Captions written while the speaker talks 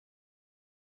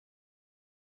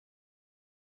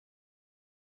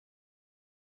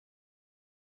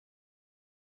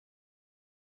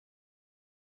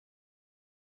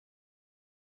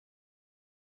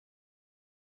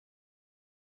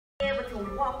able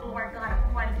to walk, Lord God,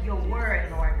 according to your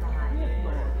word, Lord God.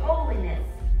 Holiness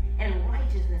and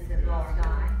righteousness, Lord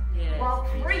God. Walk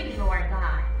free, Lord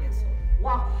God.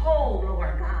 Walk whole,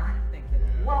 Lord God.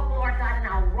 Walk, Lord God, in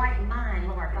our right mind,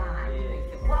 Lord God.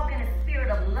 Walk in a spirit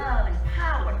of love and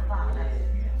power, Father.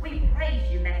 We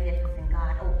praise you, magnificent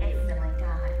God. Oh, excellent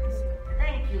God.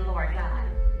 Thank you, Lord God.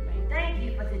 Thank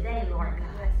you for today, Lord God.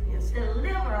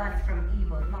 Deliver us from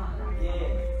evil, Father.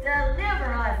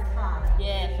 Deliver us, Father.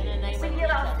 We give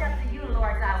ourselves to you,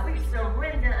 Lord God. We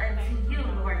surrender unto you,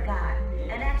 Lord God.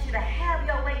 And ask you to have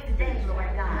your way today, Lord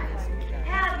God.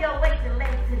 Have your way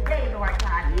today, Lord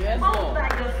God. Move by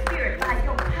your spirit, by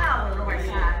your power, Lord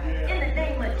God. In the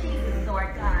name of Jesus,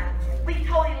 Lord God. We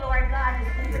told you, Lord God, to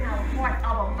open our hearts,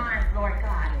 our minds, Lord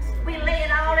God. We lay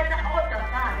it all at the altar,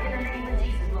 Father, in the name of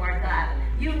Jesus, Lord God.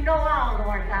 You know all,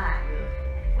 Lord God.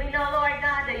 We know, Lord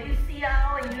God, that you see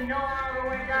all and you know all,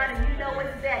 Lord God, and you know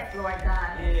what's best, Lord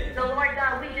God. So, Lord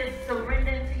God, we just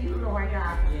surrender to you, Lord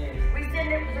God. We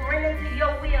surrender to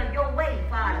your will, your way,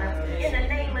 Father, in the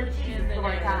name of Jesus,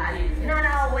 Lord God. Not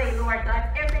our way, Lord God.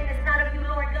 Everything that's not of you,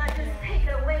 Lord God, just take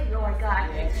it away, Lord God.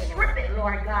 Strip it,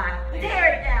 Lord God.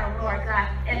 Tear it down, Lord God,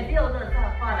 and build us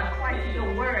up, Father, according to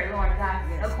your word, Lord God,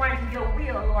 according to your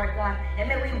will, Lord God. And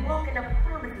may we walk in the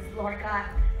promises, Lord God,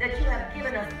 that you have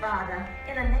given us, Father,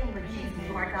 in the name of Jesus,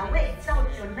 Lord God. We exalt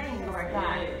your name, Lord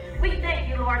God. We thank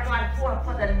you, Lord God,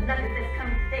 for the nuggets that's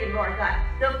coming today, Lord God.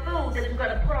 The food that you're going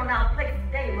to put on our plate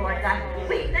today, Lord God.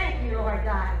 We thank you, Lord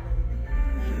God.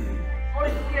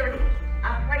 Holy Spirit,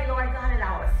 I pray, Lord God, that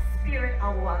our spirit,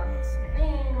 our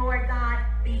being, Lord God,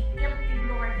 be empty,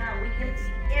 Lord God. We empty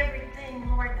everything,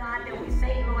 Lord God, that we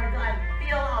say, Lord God.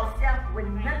 Fill ourselves with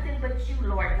nothing but you,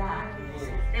 Lord God.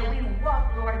 That we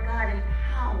walk, Lord God, in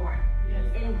power,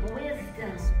 in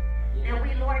wisdom. That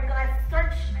we, Lord God,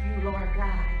 search you, Lord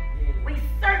God. We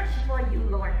search for you,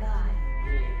 Lord God.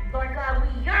 Lord God,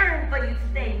 we yearn for you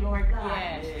today, Lord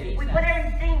God. We put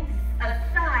everything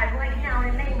aside right now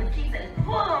in the name of Jesus.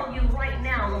 Pull on you right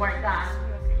now, Lord God.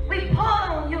 We pull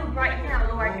on you right now,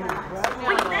 Lord God.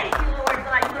 We thank you, Lord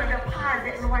God. You're going to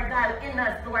deposit, Lord God, in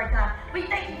us, Lord God. We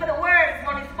thank you for the words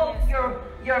when you spoke to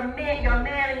your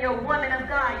man and your woman of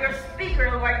God, your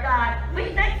speaker, Lord God.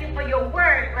 We thank you for your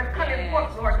word that's coming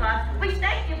forth, Lord God. We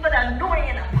thank you for the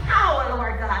anointing and the power,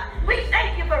 Lord God. We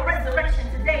thank you for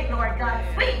resurrection today, Lord God.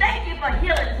 We thank you for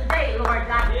healing today, Lord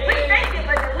God. We thank you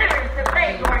for deliverance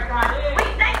today, Lord God. We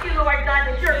thank you, Lord God,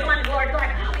 that you're going, Lord God,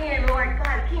 come in, Lord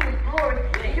God, King of glory,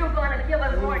 and you're going to give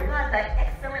us, Lord God, the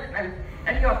excellence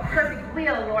and your perfect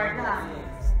will, Lord God.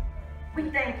 We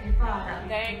thank you, Father.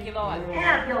 Thank you, Lord.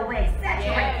 Have your way.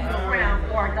 Saturate these grounds,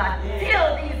 Lord God.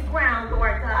 Fill these grounds,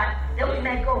 Lord God, that we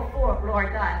may go forth,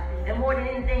 Lord God. And more than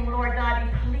anything, Lord God,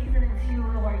 be pleasing unto you,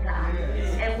 Lord God.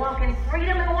 And walk in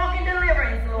freedom and walk in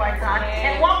deliverance, Lord God.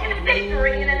 And walk in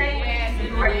victory in the name of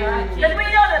Jesus, Lord God. Because we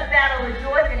know the battle is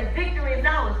yours and the victory is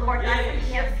ours, Lord God. We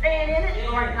shall stand in it,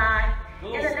 Lord God.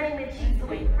 In the name of Jesus,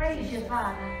 we praise you,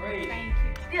 Father. Thank you.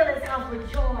 Fill this house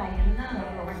with joy and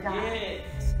love, Lord God.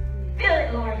 Fill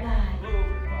it, Lord God.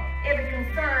 Every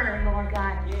concern, Lord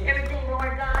God. Everything,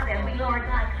 Lord God, that we, Lord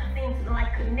God, seem to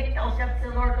like connect ourselves to,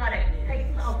 Lord God, and take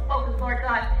our focus, Lord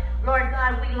God. Lord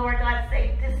God, we, Lord God,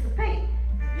 say dissipate.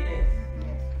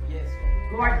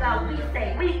 Lord God, we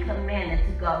say we command it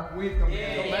to go. We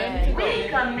command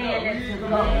it to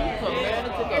go.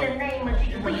 In the name of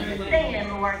Jesus, we stand,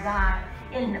 Lord God,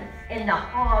 in the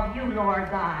awe of you, Lord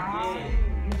God.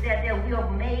 You said that we are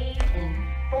made and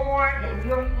born in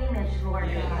your image, Lord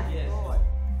God.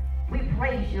 We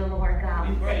praise you, Lord God.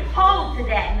 We say hold to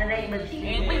that in the name of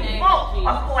Jesus. We walk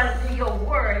according to your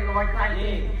word, Lord God.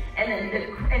 And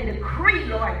decree,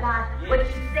 Lord God, what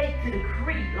you say to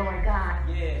decree, Lord God.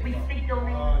 We speak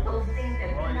those things that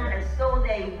be not as though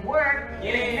they were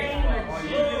in the name of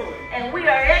Jesus. And we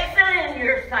are excellent in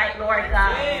your sight, Lord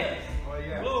God.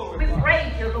 We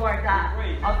praise you, Lord God,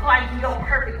 according to your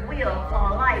perfect will for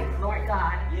our lives, Lord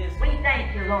God. We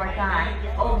thank you, Lord God,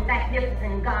 oh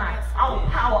magnificent God, all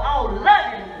power, all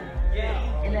loving.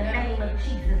 In the name of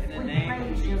Jesus, we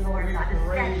praise you, Lord God, to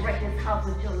saturate this house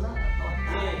with your love, Lord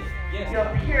God. Your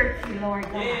purity, Lord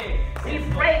God. We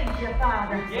praise you,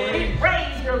 Father. We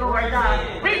praise you, Lord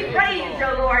God. We praise you,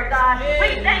 Lord God.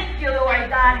 We thank you, Lord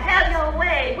God. Have your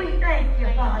way. We thank you,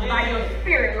 Father, by your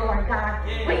spirit, Lord God.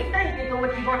 We thank you for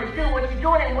what you're going to do, what you're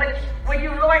doing, and what you,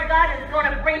 Lord God, is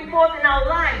going to bring forth in our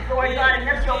lives, Lord God, and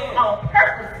that's our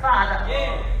purpose, Father.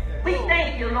 We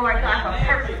thank you, Lord God, for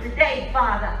purpose today,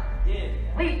 Father.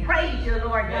 We praise you,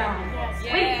 Lord God.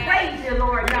 We praise you,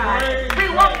 Lord God. We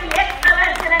walk in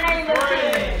excellence in the name of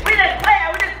Jesus. We declare,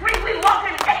 we decree, we walk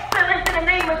in excellence in the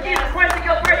name of Jesus, according to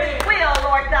your perfect will,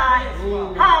 Lord God.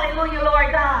 Hallelujah,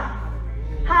 Lord God.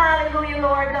 Hallelujah,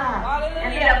 Lord God. Hallelujah.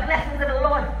 And may the blessings of the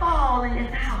Lord fall in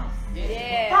this house.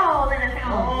 Yes. Fall in his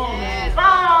house. Yes.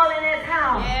 Fall in his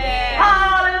house. Yes.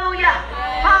 Hallelujah.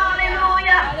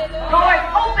 Hallelujah. Hallelujah. Doors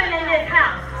open in this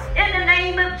house. In the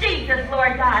name of Jesus,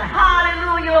 Lord God.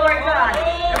 Hallelujah, Lord God.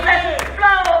 The blessings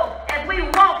flow as we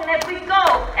walk and as we go,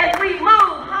 as we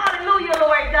move. Hallelujah,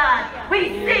 Lord God.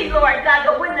 We see, Lord God,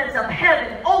 the windows of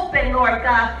heaven open, Lord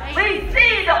God. We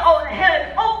see the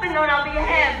heaven open on our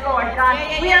behalf, Lord God.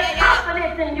 We have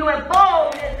confidence in you and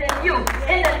boldness in you.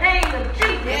 In the name of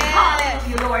Jesus.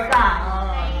 Hallelujah, Lord God.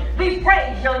 We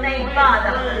praise your name,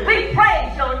 Father. We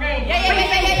praise your name. We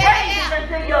sing praises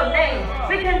unto your name.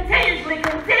 We continuously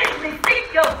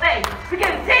seek your face. We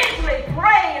continuously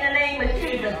pray in the name of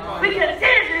Jesus. We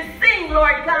continuously sing,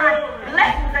 Lord God,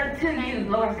 blessings unto you,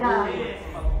 Lord God.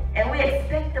 And we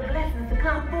expect the blessings to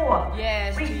come forth.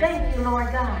 Yes, we thank you,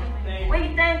 Lord God.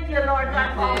 We thank you, Lord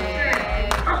God, for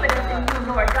assurance, confidence in you,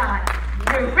 Lord God.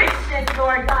 Your richness,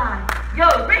 Lord God.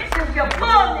 Your richness, your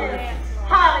fullness.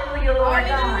 Hallelujah, Lord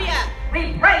God.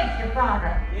 We praise you,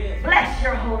 Father. Bless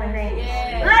your holy name.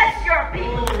 Bless your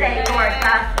people today, Lord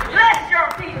God. Bless your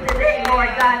people today, Lord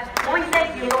God. We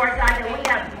thank you, Lord God, that we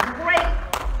have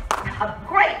a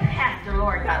great pastor,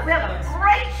 Lord God. We have a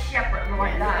great shepherd,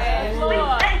 Lord God. We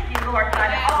thank you, Lord God,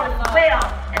 that all is well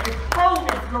and his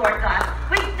wholeness, Lord God.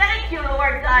 We thank you,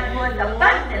 Lord God, for his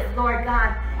abundance, Lord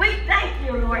God. We thank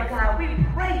you, Lord God. We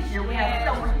praise you. We have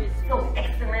someone so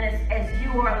excellent as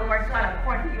you are, Lord God,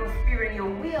 according to your spirit and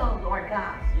your will, Lord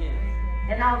God.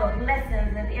 And all the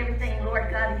blessings and everything, Lord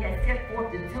God, he has set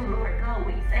forth to do, Lord God.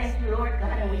 We thank you, Lord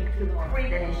God, and we decree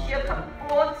that it shall come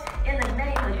forth in the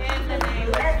name of Jesus.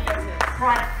 Blessings,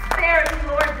 prosperity,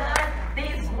 Lord God.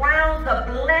 These grounds are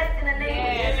blessed in the name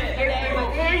of Jesus. Every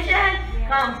provision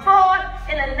come forth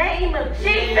in the name of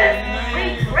Jesus.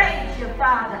 We praise you,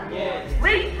 Father.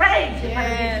 We praise you for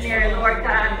the missionary, Lord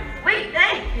God. We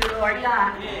thank you, Lord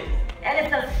God. And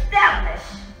it's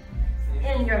established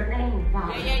in your name,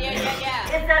 Father.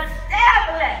 It's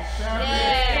established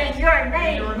in your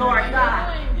name, Lord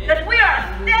God. Because we are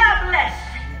established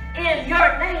in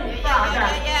your name, Father.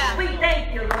 We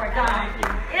thank you, Lord God.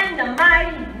 In the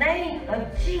mighty name of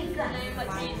Jesus.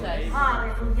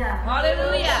 Hallelujah.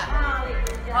 Hallelujah.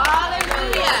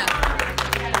 Hallelujah.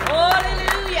 Hallelujah.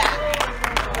 Hallelujah.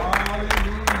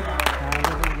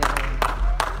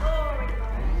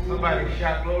 Somebody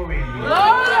shout glory in you. Glory.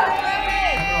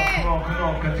 Come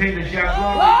on. Continue to shout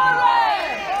glory.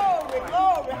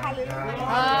 Glory.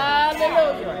 Hallelujah.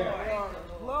 Hallelujah.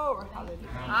 Glory.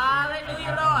 Hallelujah,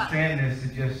 Lord. I'm saying this to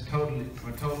just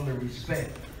totally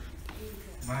respect.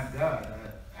 My God,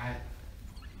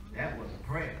 that was a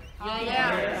prayer. Clap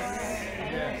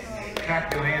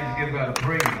your hands and give God a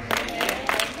praise.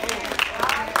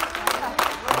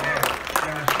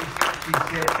 Now she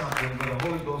said something, but the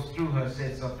Holy Ghost through her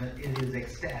said something. It is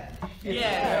established.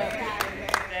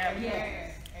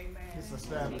 It's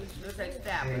established. Say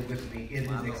it with me. It is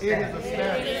established.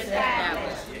 It is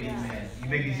established. Amen. You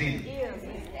may be seated.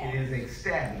 It is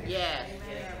established. Yes.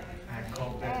 I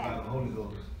call that by the Holy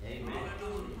Ghost. Amen.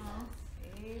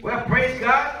 Well, praise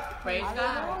God. Praise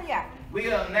God.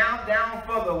 We are now down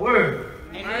for the word.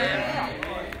 Amen.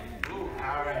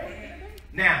 All right.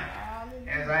 Now,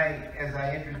 as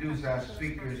I introduce our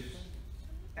speakers,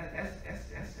 that's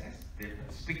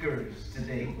different speakers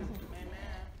today.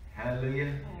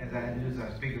 Hallelujah. As I introduce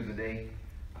our speakers today,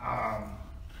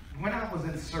 when I was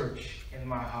in search in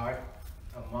my heart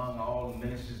among all the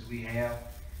ministers we have,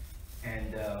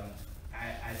 and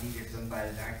I needed somebody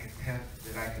that I could tell,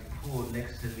 that I could pull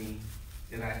next to me,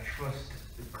 that I trust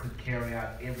could carry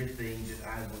out everything that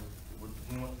I would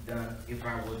want done if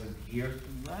I wasn't here.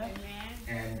 Right.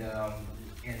 And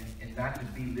not to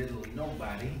belittle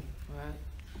nobody, Right.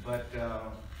 but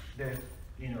that,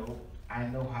 you know, I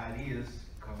know how it is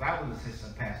because I was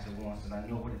assistant pastor once, and I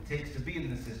know what it takes to be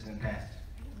an assistant pastor.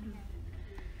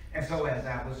 And so as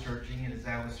I was searching, and as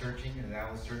I was searching, and I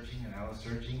was searching, and I was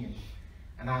searching,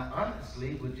 and I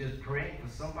honestly was just praying for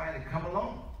somebody to come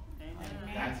along.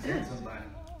 God sent somebody.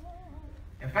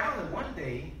 And finally one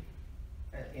day,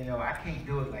 you know, I can't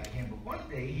do it like him, but one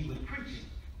day he was preaching.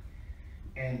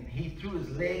 And he threw his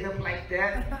leg up like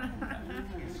that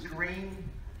and screamed.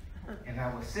 And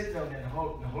I was sitting there, and the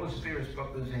Holy Spirit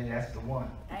spoke to us, and that's the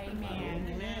one.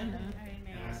 Amen.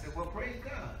 And I said, well, praise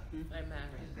God. Amen.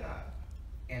 Praise God.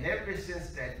 And ever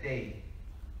since that day,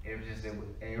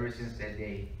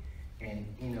 and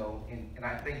you know, and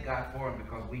I thank God for him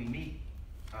because we meet,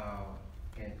 and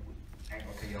I ain't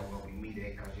gonna tell y'all where we meet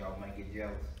at because y'all might get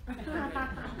jealous.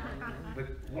 But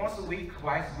once a week,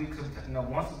 twice a week, sometimes, no,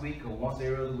 once a week or once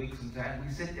every other week, sometimes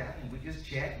we sit down and we just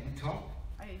chat and we talk.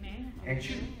 Amen. And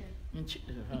chew.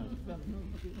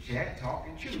 Chat, talk,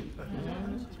 and chew.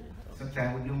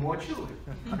 Sometimes we do more chewing.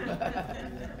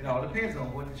 It all depends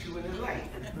on what the chewing is like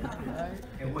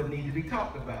and what needs to be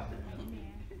talked about.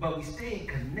 But we stay in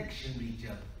connection with each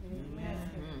other.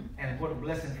 And what a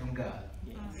blessing from God.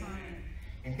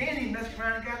 And then he messed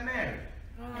around and got married.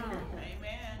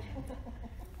 Amen.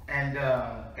 And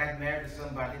got married to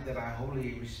somebody that I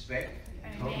wholly respect.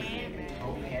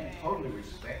 Totally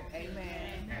respect.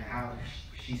 Amen. And how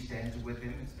she stands with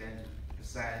him and stands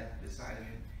beside him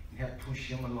and help push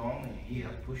him along, and he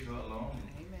helped push her along.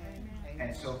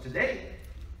 And so today,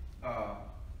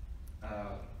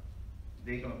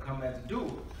 they're going to come as a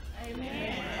duo.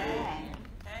 Amen.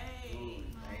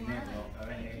 Amen.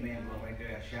 Amen. Go right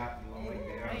there. Shout. Go right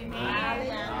there. Amen.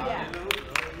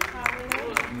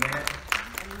 Amen.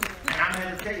 And I'm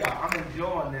going to tell y'all, I'm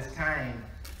enjoying this time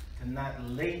to not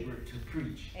labor to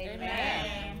preach.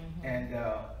 Amen. And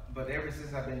but ever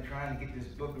since I've been trying to get this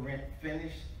book of Rent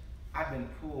finished, I've been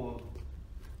pulled.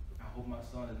 I hope my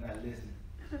son is not listening.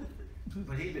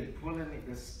 But he's been pulling me.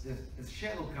 This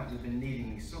shadow company has been needing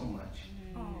me so much.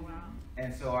 Oh, wow.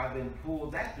 And so I've been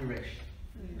pulled that direction.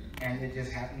 And it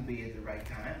just happened to be at the right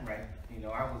time, right? You know,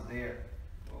 I was there,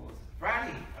 what was it?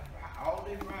 Friday, all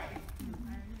day Friday.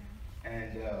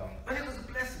 And, but it was a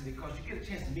blessing because you get a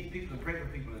chance to meet people and pray for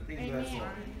people and things of that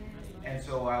sort. And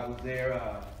so I was there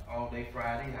all day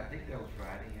Friday. I think that was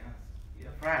Friday, yeah.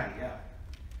 Yeah, Friday, yeah.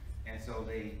 And so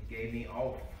they gave me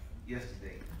off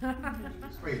yesterday.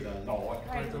 Praise the Lord.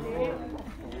 Praise the Lord.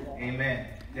 Amen.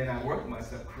 Then I worked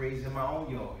myself crazy in my own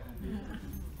yard.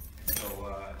 So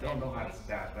don't know how to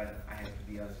stop, but I have to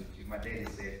be honest with you. My daddy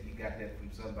said, you got that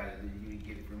from somebody, you didn't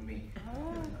get it from me.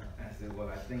 I said, well,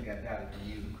 I think I got it from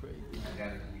you. I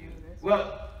got it from you.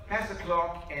 Well, Pastor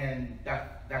Clark and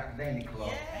Dr. Danny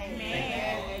Clark.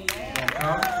 Amen.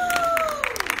 Come.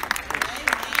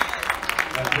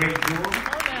 A great duo.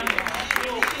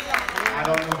 I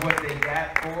don't know what they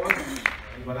got for us,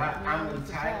 but I'm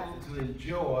entitled to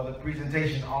enjoy the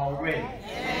presentation already.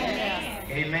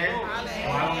 Amen.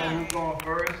 Well, I don't know who's going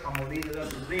first. I'm going to leave it up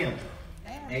to them.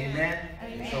 Amen.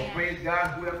 So praise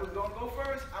God. Whoever's going to go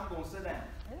first, I'm going to sit down.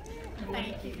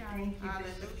 Thank you. Thank you,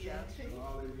 Bishop Hallelujah. Gentry.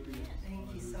 Thank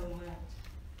you so much.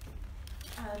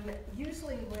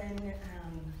 Usually when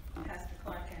Pastor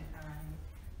Clark and I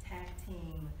tag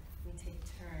team, we take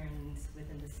turns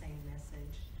within the same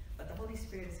message. But the Holy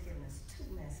Spirit has given us 2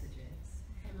 messages.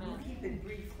 We'll keep it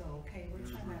brief though, okay? We're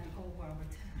trying not to go over our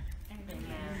time.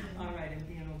 All right, and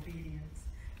be in obedience.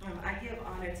 I give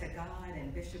honor to God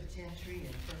and Bishop Gentry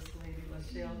and First Lady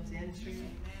Michelle Gentry,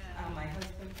 my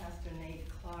husband, Pastor Nate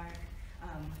Clark,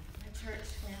 the church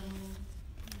family.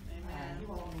 You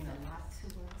all mean a lot to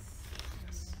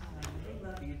us. They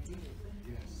love you deeply.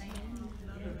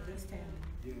 You're a good family.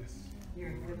 You're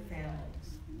a good family.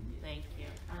 Thank you.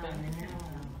 And now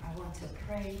I want to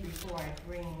pray before I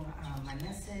bring my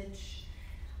message.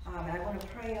 And I want to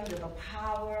pray under the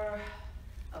power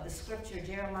of the scripture,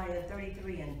 Jeremiah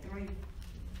 33:3.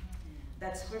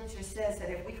 That scripture says that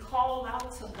if we call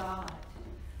out to God,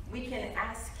 we can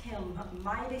ask him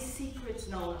mighty secrets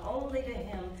known only to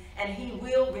him, and he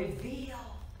will reveal.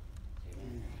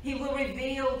 He will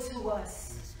reveal to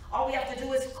us. All we have to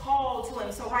do is call to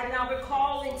him. So right now we're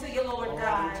calling to you, Lord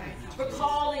God. We're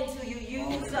calling to you.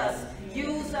 Use us.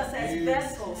 Use us as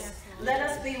vessels. Let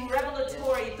us be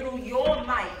revelatory through your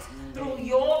might, through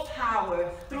your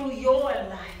power, through your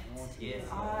light. Yes.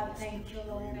 Thank you,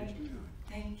 Lord.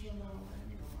 Thank you, Lord.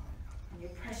 In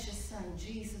your precious Son,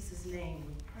 Jesus' name,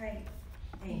 we pray.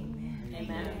 Amen.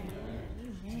 Amen.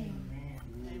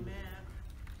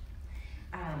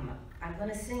 Amen. I'm going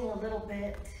to sing a little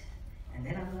bit, and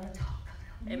then I'm going to talk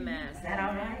a little. Amen. Is that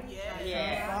all right?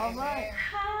 Yes. All right.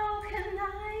 How can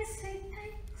I say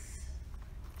thanks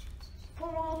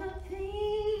for all the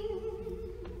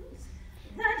things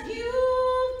that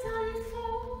you've done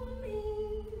for me?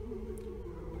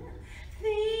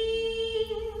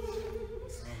 Things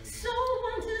so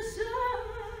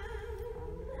undeserved,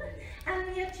 and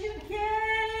yet you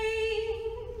came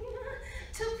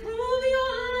to prove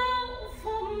your love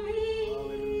for me.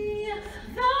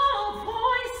 The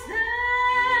voices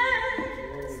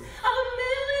of a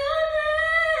million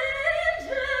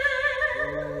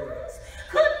angels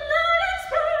could not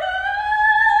express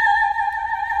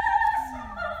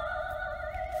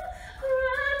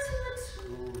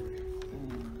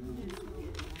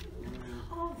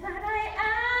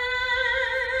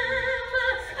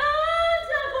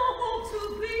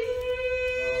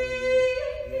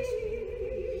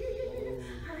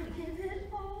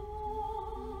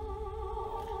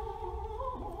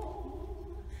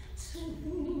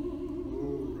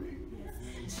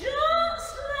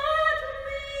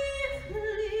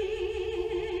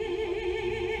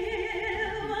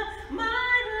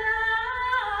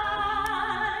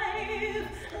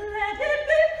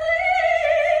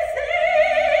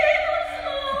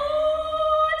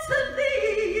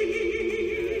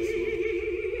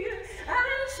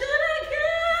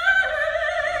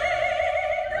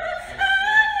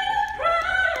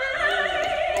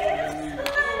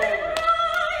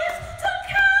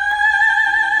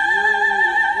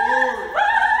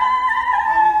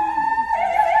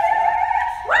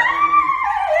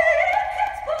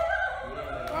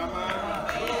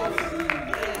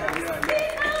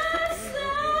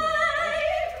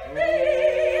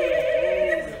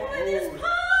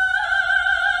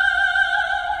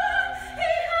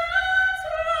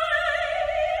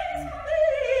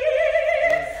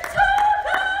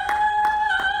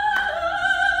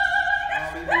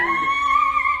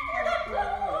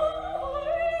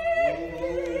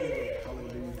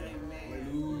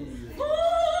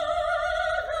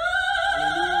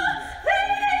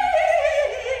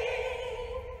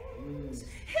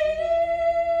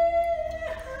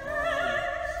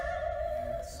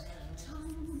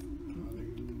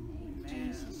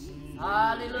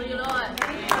Hallelujah, Lord.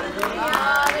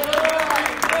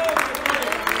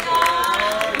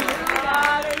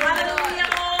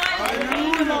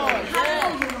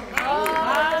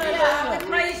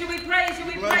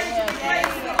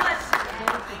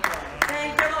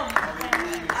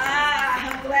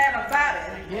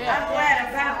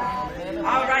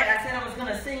 All right, I said I was going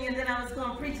to sing and then I was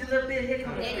going to preach a little bit. Here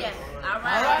comes Yes. All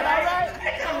right.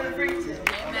 Here comes the preaching.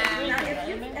 Amen. Now, if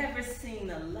you've ever seen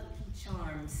the Lucky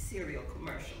Charms cereal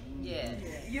commercial, Yes.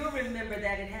 you'll remember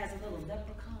that it has a little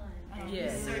leprechaun and he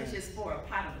Yes. searches for a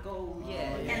pot of gold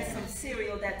and some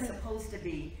cereal that's supposed to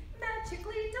be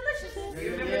magically delicious.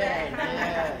 You remember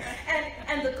that?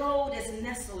 And the gold is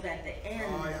nestled at the end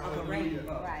of a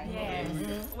rainbow. Right. Yes.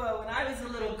 Well, when I was a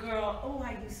little girl,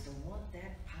 I used to want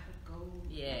that pot of gold.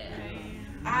 Yeah.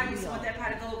 I used to want that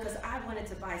pot of gold because I wanted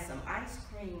to buy some ice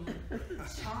cream,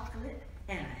 chocolate,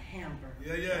 and a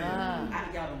hamburger.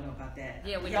 Y'all don't know about that.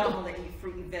 Yeah, we y'all know. don't eat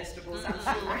fruit and vegetables, I'm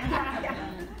sure.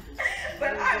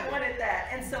 But I wanted that.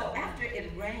 And so after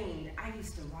it rained, I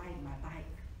used to ride my bike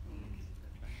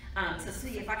to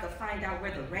see if I could find out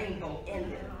where the rainbow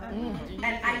ended.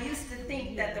 And I used to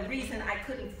think that the reason I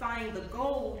couldn't find the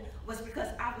gold was because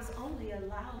I was only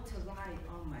allowed to ride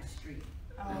on my street.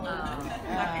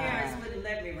 My parents wouldn't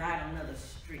let me ride on other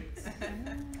streets.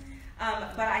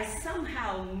 But I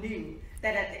somehow knew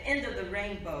that at the end of the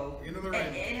rainbow,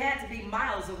 it had to be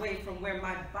miles away from where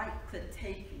my bike could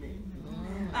take me.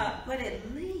 But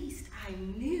at least I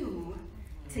knew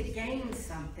to gain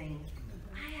something,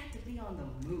 I had to be on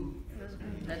the move.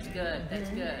 That's good. That's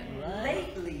good.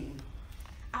 Lately,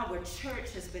 our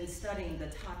church has been studying the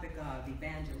topic of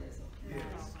evangelism.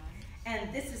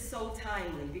 And this is so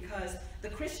timely because the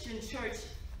Christian church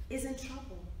is in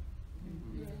trouble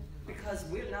because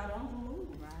we're not on the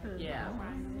move. Yeah.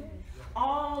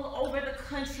 All over the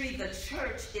country, the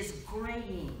church is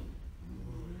graying.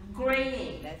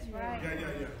 That's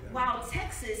right. While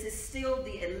Texas is still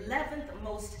the 11th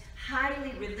most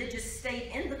highly religious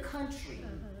state in the country,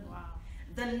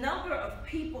 the number of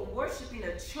people worshiping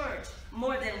a church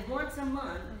more than once a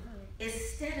month is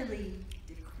steadily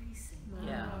decreasing.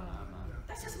 Yeah.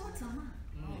 That's just once a month.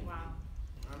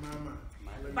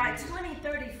 By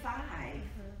 2035,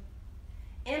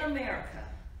 in America,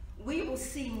 we will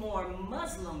see more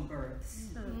Muslim births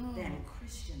than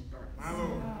Christian births.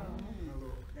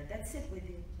 Let that sit with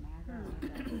you.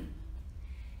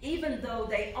 Even though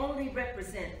they only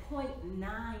represent 0.9%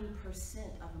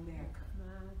 of America,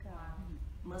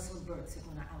 Muslim births are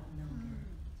going to outnumber,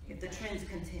 if the trends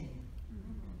continue,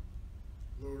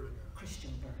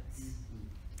 Christian births.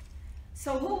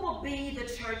 So who will be the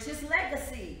church's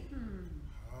legacy?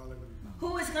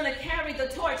 Who is going to carry the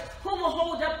torch? Who will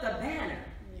hold up the banner?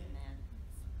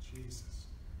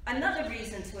 Another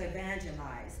reason to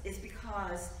evangelize is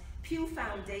because Pew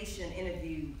Foundation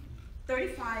interviewed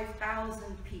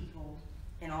 35,000 people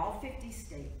in all 50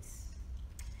 states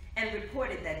and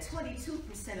reported that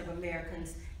 22% of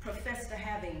Americans profess to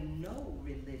having no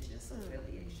religious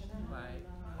affiliation.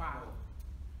 Wow.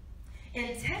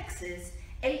 In Texas,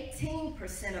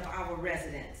 18% of our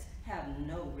residents have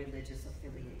no religious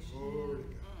affiliation.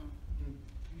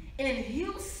 In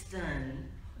Houston,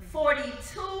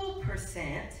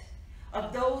 42%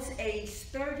 of those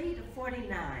aged 30 to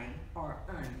 49 are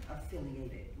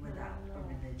unaffiliated without a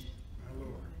religion.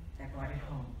 That brought it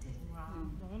home, didn't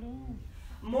it?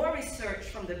 More research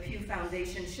from the Pew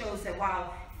Foundation shows that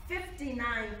while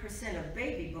 59% of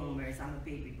baby boomers, I'm a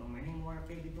baby boomer, any more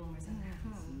baby boomers in the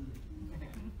house?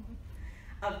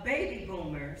 Of baby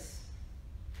boomers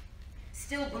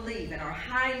still believe and are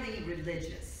highly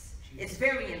religious. It's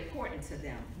very important to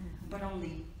them, but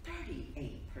only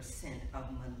 38% of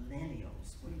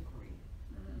millennials would agree.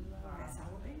 That's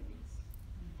our babies.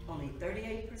 Only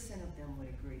 38% of them would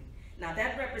agree. Now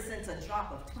that represents a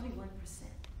drop of 21%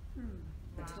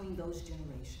 between those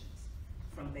generations,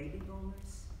 from baby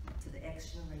boomers to the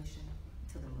X generation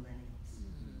to the millennials.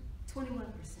 21%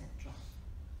 drop.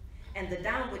 And the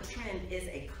downward trend is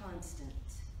a constant.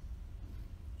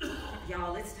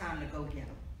 Y'all, it's time to go get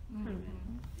them.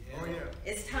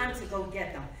 It's time to go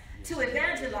get them. To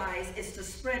evangelize is to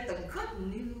spread the good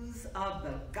news of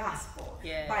the gospel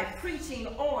by preaching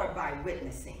or by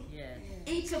witnessing.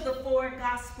 Each of the 4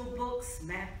 gospel books,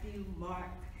 Matthew, Mark,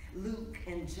 Luke,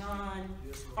 and John,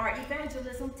 are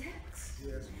evangelism texts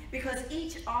because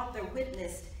each author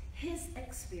witnessed his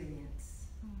experience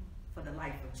for the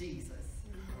life of Jesus.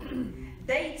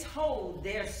 They told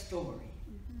their story.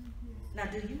 Now,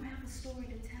 do you have a story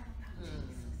to tell about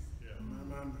Jesus?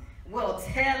 Well,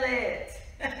 tell it.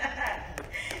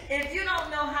 If you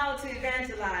don't know how to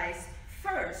evangelize,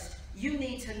 first, you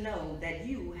need to know that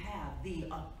you have the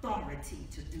authority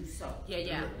to do so. Yeah,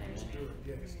 yeah.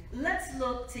 Yes. Let's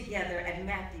look together at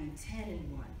Matthew 10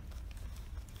 and 1.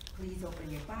 Please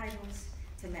open your Bibles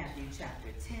to Matthew chapter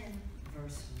 10,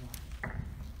 verse 1.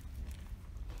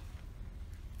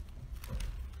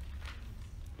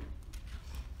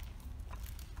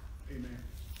 Amen.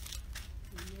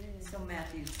 So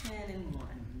Matthew 10 and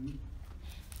 1.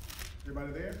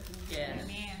 Everybody there? Yes.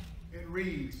 It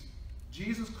reads,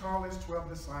 Jesus called his 12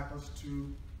 disciples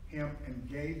to him and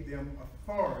gave them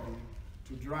authority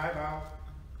to drive out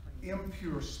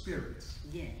impure spirits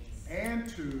Yes. and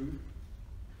to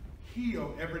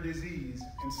heal every disease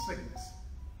and sickness.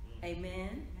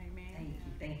 Amen.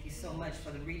 Thank you so much for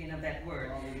the reading of that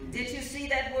word. Did you see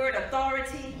that word,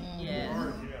 authority?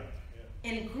 Yes.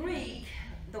 In Greek,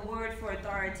 the word for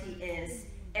authority is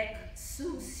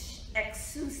exousion.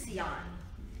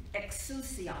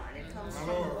 Exousion. It comes from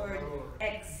the word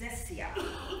exousia.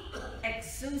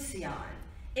 Exousion.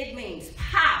 It means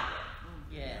power.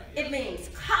 Yeah. It means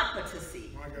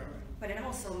competency. My God. But it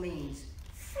also means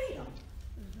freedom.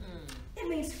 It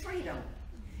means freedom.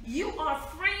 You are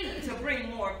free to bring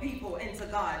more people into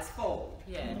God's fold.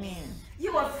 Yes.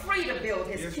 You are free to build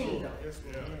his kingdom. Yes,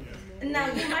 Lord. Now,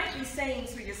 you might be saying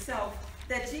to yourself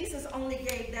that Jesus only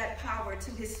gave that power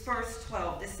to his first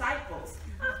 12 disciples.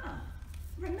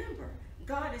 Remember,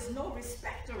 God is no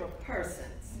respecter of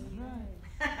persons.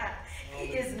 He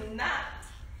is not.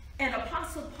 And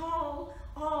Apostle Paul,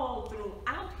 all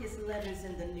throughout his letters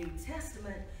in the New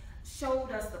Testament,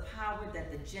 showed us the power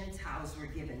that the Gentiles were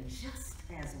given just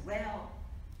as well.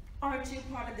 Aren't you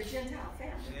part of the Gentile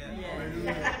family?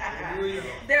 Hallelujah.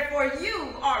 Therefore,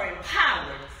 you are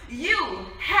empowered. You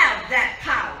have that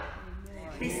power.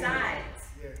 Besides,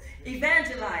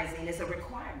 evangelizing is a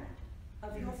requirement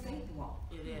of your faith walk.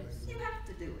 It is. You have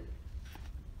to do it.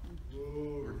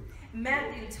 Glory.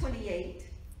 Matthew 28,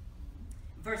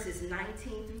 verses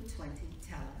 19 through 20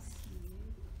 tell us,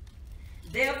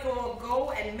 therefore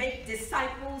go and make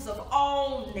disciples of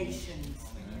all nations,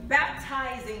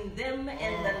 baptizing them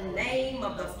in the name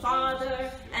of the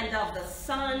Father and of the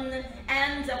Son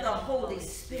and of the Holy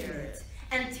Spirit,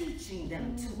 and teaching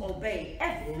them to obey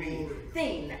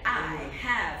everything I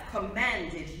have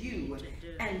commanded you.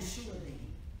 And surely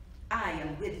I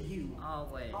am with you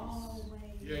Always.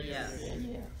 Yes.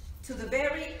 to the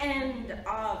very end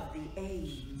of the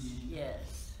age.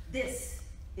 Yes. This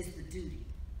is the duty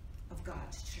of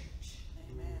God's church.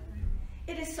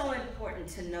 It is so important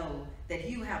to know that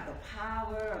you have the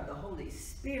power of the Holy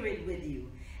Spirit with you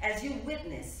as you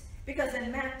witness, because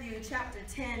in Matthew chapter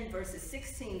 10, verses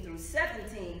 16 through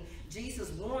 17, Jesus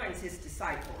warns his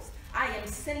disciples, I am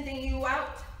sending you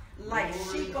out like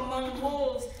sheep among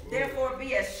wolves, therefore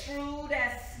be as shrewd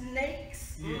as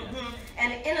snakes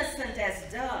and innocent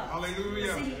as doves.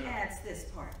 Hallelujah. See, he adds this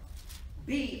part.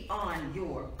 Be on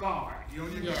your guard. You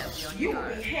on your Yes. God. You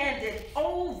will be handed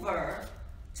over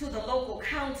to the local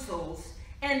councils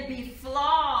and be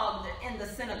flogged in the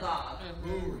synagogue.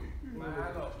 Glory.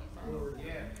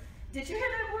 Did you hear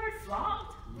that word,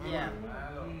 flogged? Yeah.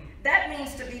 That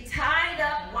means to be tied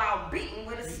up while beaten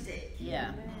with a stick.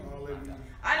 Yeah. Hallelujah.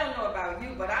 I don't know about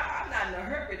you, but I'm not in a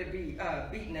hurry to be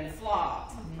beaten and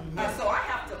flogged. So I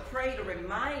have to pray to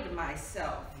remind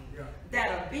myself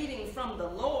that a beating from the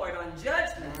Lord on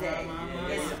Judgment Day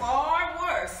is far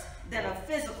worse than a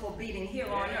physical beating here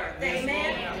on earth.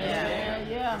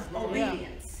 Amen?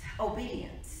 Obedience,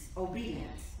 obedience,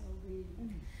 obedience.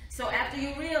 So after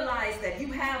you realize that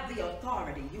you have the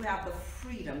authority, you have the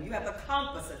freedom, you have the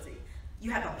competency,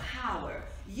 you have the power,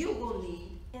 you will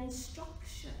need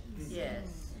instructions.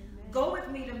 Yes. Go with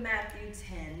me to Matthew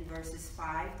 10, verses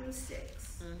 5 through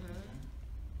 6.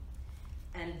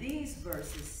 And these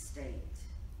verses state,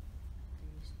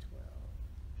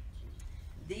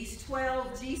 these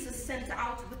 12 Jesus sent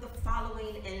out with the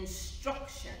following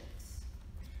instructions.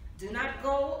 Do not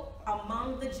go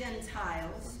among the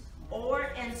Gentiles or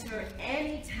enter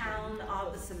any town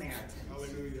of the Samaritans.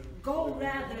 Hallelujah. Go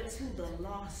rather to the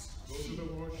lost sheep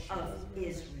of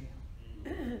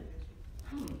Israel.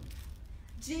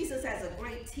 Jesus, as a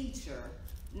great teacher,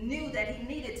 knew that he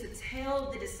needed to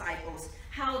tell the disciples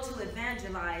how to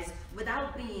evangelize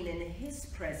without being in his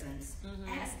presence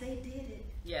as they did it.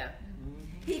 Yeah.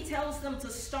 He tells them to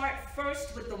start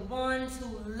first with the ones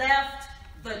who left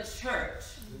the church.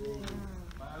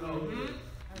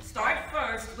 Start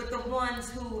first with the ones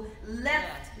who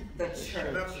left the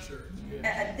church. Left the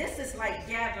church. This is like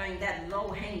gathering that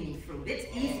low-hanging fruit. It's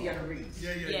easier to reach.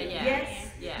 Yeah. Yes?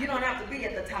 Yeah. You don't have to be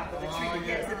at the top of the tree to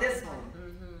get to this one.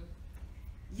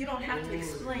 You don't have to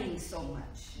explain so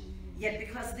much. Yet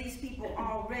because these people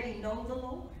already know the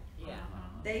Lord, Yeah.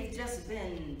 They've just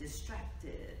been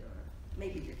distracted or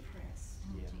maybe depressed.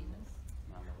 Yeah.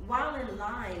 While in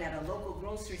line at a local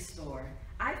grocery store,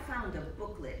 I found a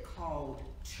booklet called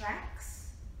Tracks,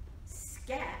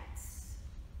 Scats,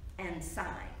 and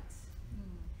Signs.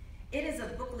 It is a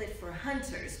booklet for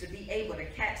hunters to be able to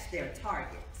catch their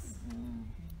targets.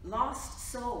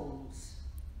 Lost souls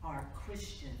are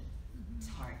Christian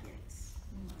targets.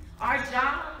 Our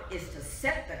job is to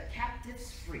set the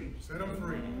captives free. Set them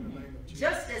free in the name of Jesus.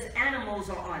 Just as animals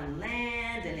are on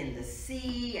land and in the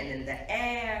sea and in the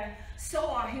air, so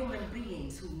are human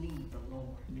beings who need the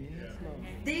Lord.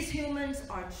 These humans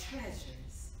are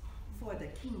treasures for the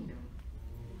kingdom.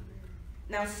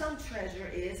 Now, some treasure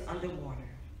is underwater.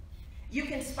 You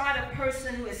can spot a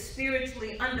person who is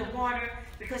spiritually underwater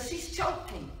because she's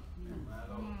choking.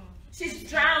 She's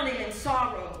drowning in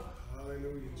sorrow.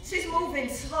 Hallelujah. She's moving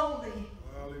slowly.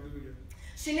 Hallelujah.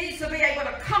 She needs to be able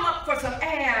to come up for some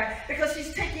air because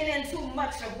she's taking in too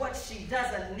much of what she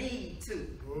doesn't need to.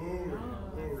 Glory.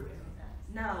 Glory.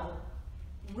 Now,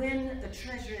 when the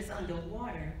treasure is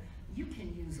underwater, you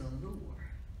can use a lure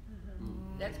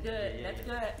That's good. That's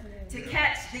good. to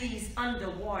catch these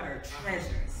underwater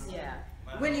treasures. Yeah.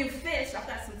 When you fish, I've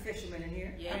got some fishermen in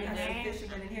here. Yeah, I've got you some have.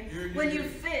 fishermen in here. Yeah, When yeah. you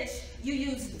fish, you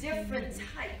use different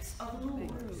types of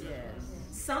lures. Yes.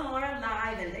 Some are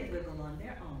alive and they wiggle on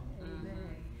their own,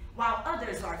 while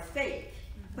others are fake,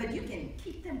 but you can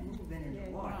keep them moving in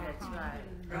the water, That's right.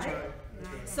 That's right? right.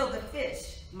 That's right. So the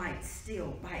fish might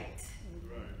still bite.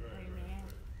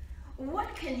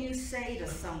 What can you say to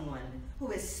someone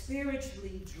who is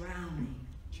spiritually drowning?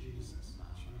 Jesus.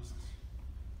 Jesus.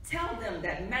 Tell them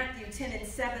that Matthew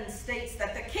 10:7 states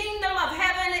that the kingdom of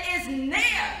heaven is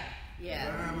near.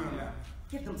 Yeah.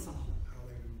 Give them some hope.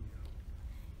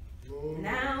 Hallelujah. Glory.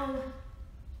 Now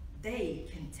they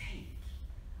can take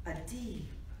a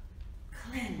deep,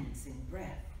 cleansing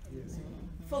breath Yes.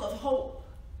 full of hope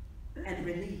and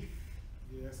relief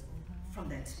Yes. from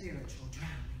that spiritual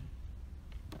drowning.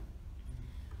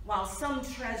 While some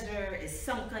treasure is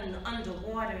sunken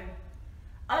underwater,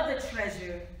 other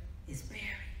treasure is buried.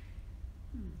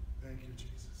 Thank you,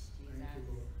 Jesus. Thank you,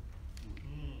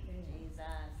 Jesus.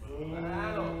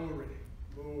 Lord. Glory.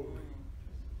 Glory.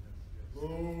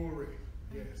 Glory.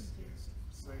 Yes. Yes.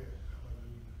 Say it.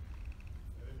 Hallelujah.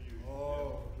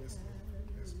 Oh, yes. Lord.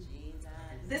 Yes. Jesus.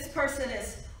 This person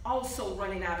is also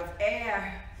running out of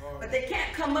air, but they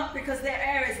can't come up because their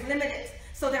air is limited.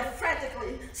 So they're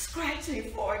frantically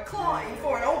scratching for it, clawing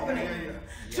for an opening,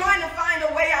 trying to find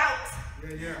a way out.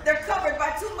 Yeah. They're covered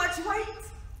by too much weight.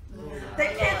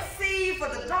 They can't see for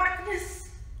the darkness.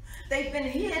 They've been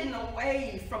hidden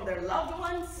away from their loved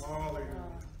ones. Hallelujah.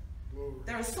 Glory.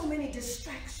 There are so many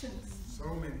distractions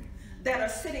So many. that are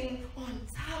sitting on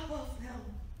top of them,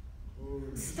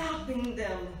 Glory. stopping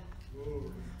them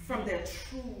Glory. from their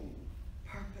true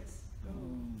purpose.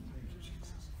 Thank you,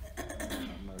 Jesus.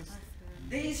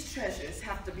 These treasures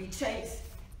have to be chased.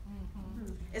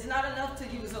 It's not enough to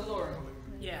use a lure.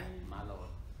 Yeah. My Lord.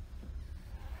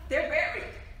 They're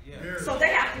buried, Yeah. so they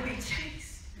have to be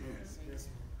chased. Yes. Yes.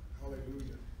 Lord.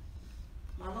 Hallelujah.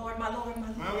 My Lord, my Lord, my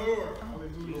Lord. My Lord.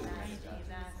 Hallelujah.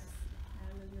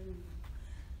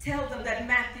 Tell them that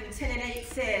Matthew 10:8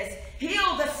 says,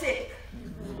 heal the sick,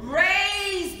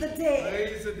 raise the dead,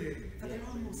 Praise the day. for they're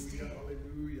almost dead.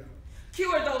 Hallelujah.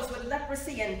 Cure those with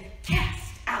leprosy and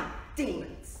cast out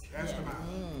demons. Cast them out.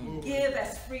 Glory. Give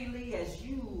as freely as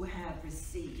you have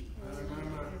received.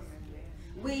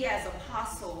 We as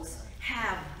apostles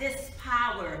have this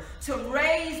power to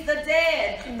raise the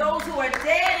dead, those who are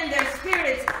dead in their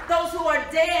spirits, those who are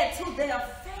dead to their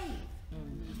faith.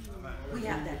 We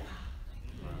have that power,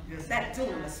 Yes. that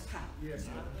dunamis power. Yes.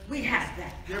 We have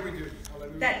that, Yeah, we do.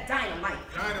 Hallelujah. that dynamite.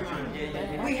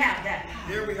 Dynamite. We have that power.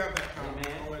 Here we have that power.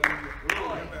 Hallelujah. We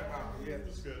have that power.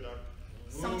 Yes. Good, Doctor.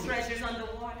 Some treasures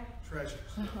underwater, Treasures.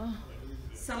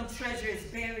 some treasure is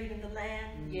buried in the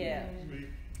land, Yeah.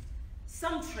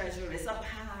 some treasure is up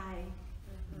high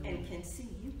and can see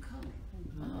you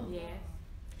coming. Yeah.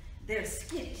 They're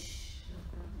skittish.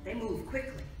 They move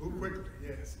quickly. Move quickly.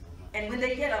 Yes. And when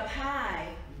they get up high,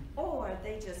 or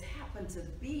they just happen to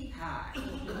be high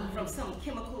from some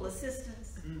chemical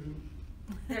assistance,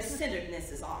 their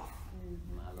centeredness is off.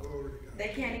 Glory to God. They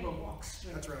can't even walk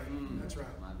straight. That's right. That's right.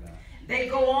 They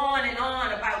go on and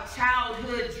on about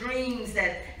childhood dreams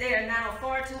that they are now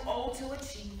far too old to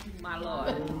achieve. My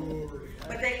Lord. Glory to God.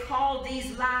 But they call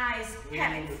these lies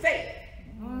having faith,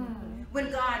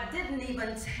 when God didn't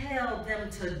even tell them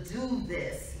to do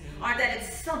this, or that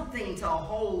it's something to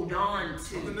hold on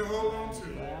Something to. to hold on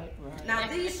to. Now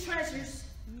these treasures,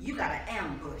 you gotta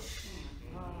ambush.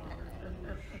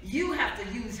 You have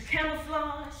to use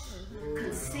camouflage,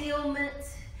 concealment,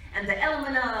 and the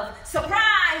element of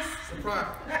surprise. Surprise.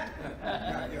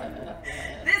 Yeah.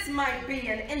 This might be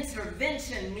an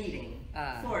intervention meeting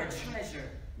for a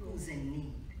treasure who's in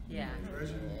need. Yeah.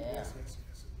 Treasure. Yes.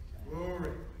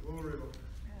 Glory, Lord.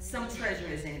 Some treasure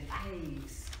is in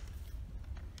caves.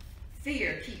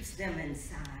 Fear keeps them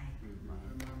inside.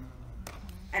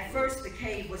 At first, the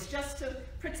cave was just to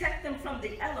protect them from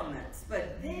the elements,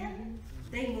 but then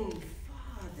they moved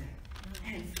farther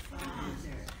and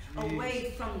farther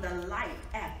away from the light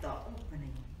at the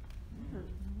opening.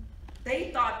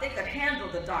 They thought they could handle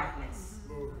the darkness.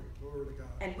 Glory to God.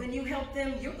 And when you help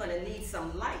them, you're going to need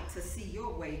some light to see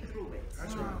your way through it.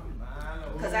 That's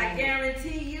right. Because I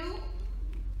guarantee you,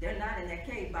 they're not in that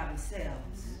cave by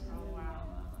themselves.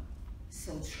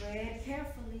 So tread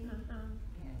carefully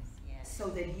so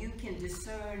that you can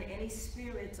discern any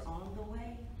spirits on the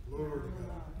way. Glory to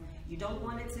God. You don't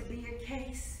want it to be a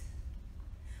case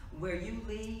where you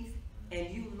leave and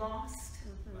you lost,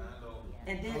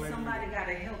 and then somebody got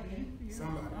to help you.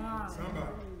 Somebody.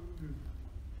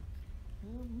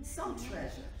 Some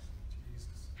treasure Jesus.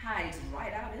 hides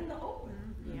right out in the open.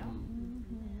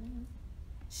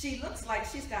 She looks like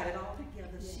she's got it all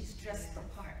together. She's dressed the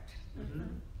part.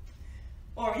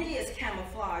 Or he is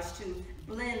camouflaged to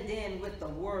blend in with the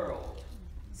world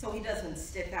so he doesn't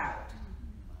stick out.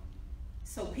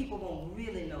 So people won't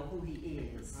really know who he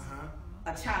is.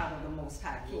 A child of the Most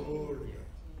High King. Glory to God.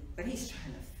 But he's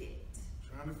trying to fit.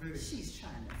 Trying to fit it. She's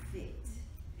trying to fit.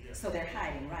 So they're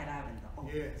hiding right out in the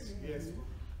open. Yes.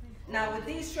 Now with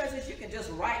these treasures, you can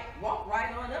just walk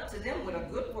right on up to them with a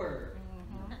good word.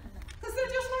 Because they're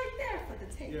just right there for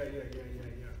the taking.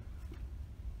 Yeah.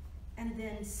 And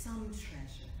then some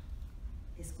treasure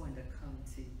is going to come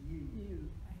to you.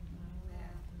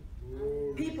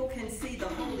 Glory. People can see the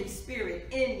Holy Spirit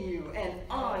in you and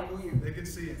on you. They can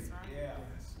see it. Yes.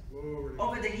 Glory to God.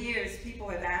 Over the years, people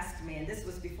have asked me, and this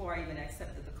was before I even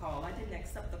accepted the call. I didn't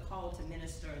accept the call to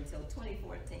minister until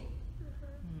 2014.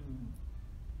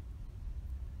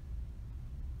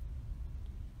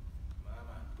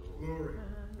 Glory.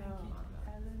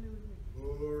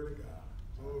 Glory to God.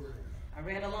 Glory to God. I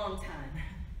ran a long time.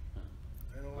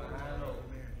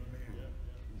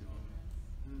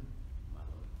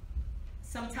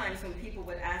 Sometimes when people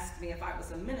would ask me if I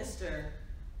was a minister,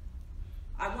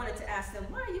 I wanted to ask them,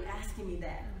 why are you asking me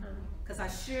that? Because I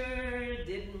sure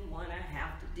didn't want to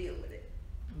have to deal with it.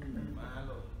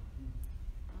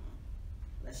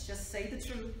 Let's just say the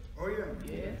truth. Oh, yeah.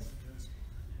 Yes.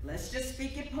 Let's just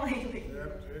speak it plainly. Yeah,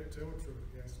 tell the truth.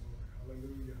 Yes, Lord.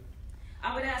 Hallelujah.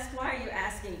 I would ask, why are you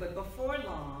asking? But before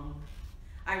long,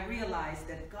 I realized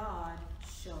that God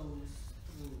shows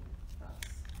through us.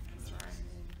 That's right.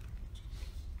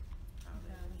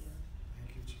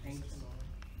 Thank you, Jesus. Thank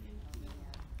you.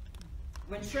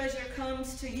 When treasure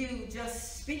comes to you,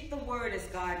 just speak the word as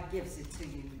God gives it to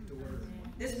you. The word.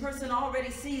 This person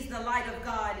already sees the light of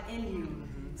God in you.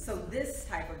 So this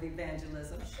type of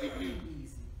evangelism should be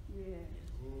easy.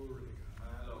 Glory to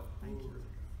God. Glory to God.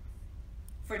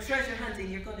 For treasure hunting,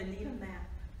 you're going to need a map.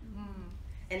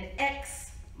 An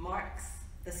X marks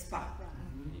the spot.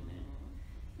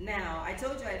 Now, I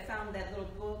told you I found that little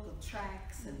book of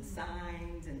tracks and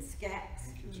signs and scats.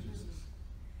 Thank you, Jesus.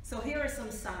 So here are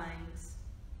some signs.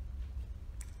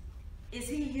 Is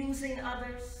he using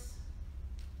others?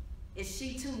 Is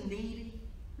she too needy?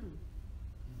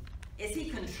 Is he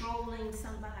controlling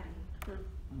somebody?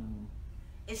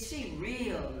 Is she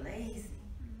real lazy?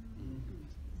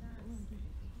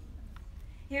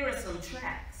 Here are some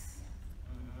tracks.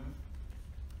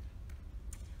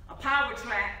 A power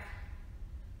track,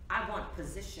 I want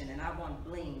position and I want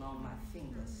bling on my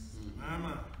fingers.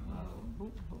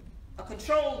 A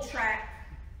control track,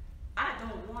 I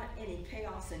don't want any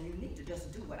chaos and you need to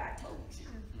just do what I told you.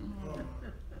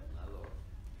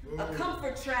 A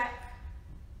comfort track,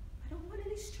 I don't want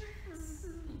any stress.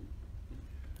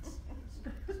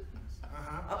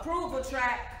 Approval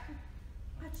track,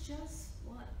 I just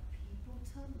want people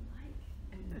to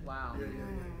like. Wow. Yeah.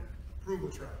 Approval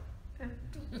trial.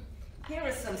 Here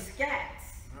are some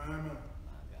scats.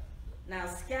 Now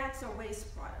scats are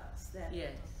waste products.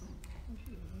 Yes.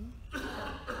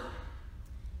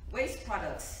 Waste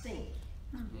products stink.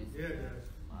 Yeah, it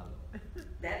does.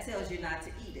 That tells you not to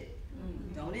eat it.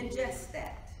 Don't ingest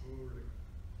that. Glory.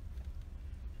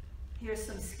 Here's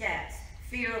some scats.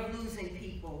 Fear of losing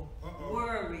people, Uh-oh.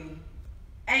 worry,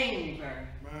 anger,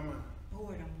 Mama.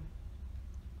 boredom,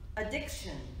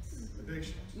 addictions,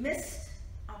 Addictions. missed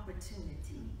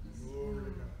opportunities, Glory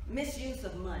to God. misuse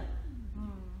of money,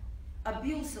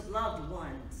 abuse of loved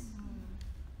ones,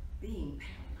 being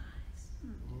paralyzed,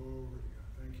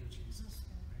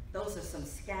 Those are some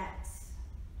scats.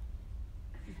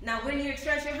 Now, when you're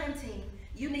treasure hunting,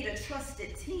 you need a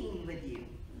trusted team with you.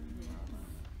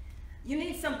 You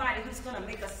need somebody who's going to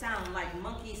make a sound like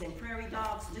monkeys and prairie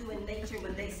dogs do in nature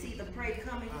when they see the prey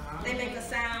coming. They make a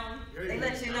sound. They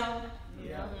let you know.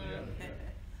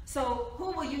 So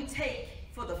who will you take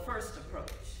for the first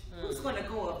approach? Who's going to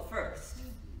go up first?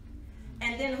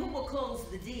 And then who will close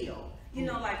the deal? You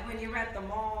know, like when you're at the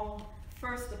mall,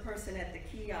 first the person at the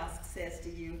kiosk says to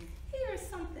you, here's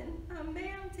something,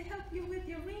 ma'am, to help you with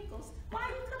your wrinkles. Why are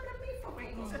you coming to me for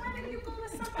wrinkles? Why didn't you go to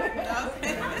somebody else?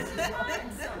 I was just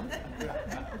buying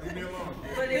something. Leave me alone.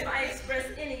 But if I express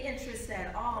any interest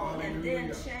at all and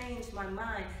then change my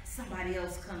mind, somebody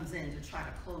else comes in to try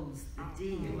to close the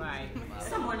deal. Right.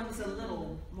 Someone who's a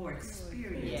little more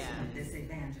experienced with this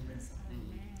evangelism.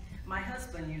 My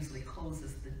husband usually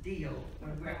closes the deal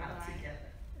when we're out together.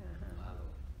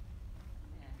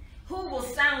 Who will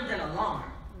sound an alarm?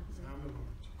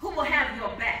 Who will have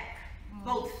your back,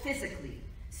 both physically,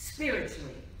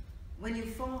 spiritually, when you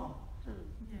fall,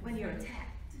 when you're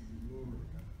attacked?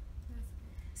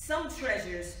 Some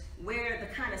treasures wear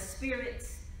the kind of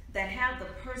spirits that have the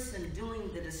person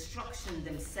doing the destruction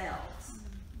themselves.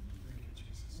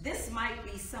 This might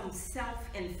be some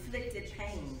self-inflicted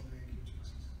pain.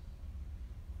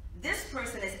 This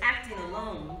person is acting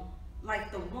alone,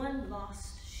 like the one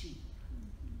lost sheep.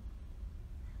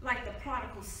 Like the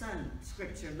prodigal son,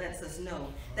 scripture lets us know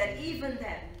that even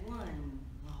that one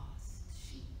lost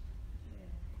sheep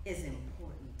is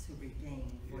important to regain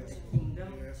for the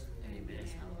kingdom. Yes,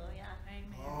 Amen.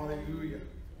 hallelujah.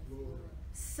 Lord.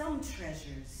 Some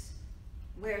treasures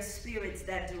wear spirits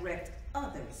that direct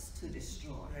others to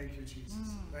destroy. Thank you, Jesus.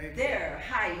 Thank you. They're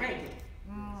high-ranking.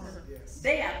 Yes.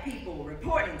 They have people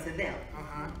reporting to them.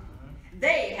 Uh-huh.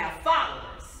 They have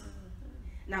followers.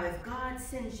 Now, if God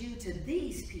sends you to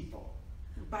these people,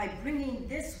 by bringing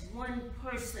this one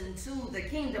person to the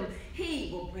kingdom, he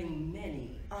will bring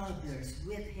many others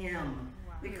with him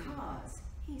because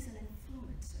he's an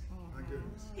influencer. My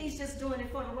goodness. He's just doing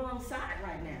it for the wrong side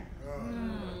right now.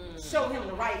 Oh. Show him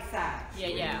the right side.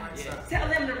 Yeah. Right side. Tell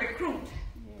them to recruit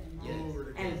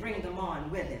Glory to and God. bring them on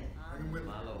with him. Bring him with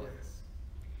me. Yes.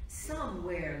 Some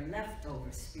wear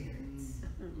leftover spirits.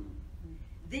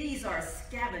 These are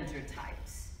scavenger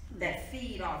types that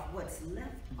feed off what's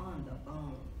left on the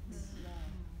bones.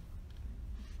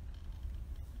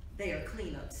 They are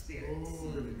cleanup spirits,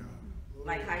 Glory to God.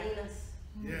 like hyenas,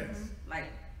 Yes.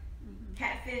 like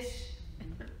catfish.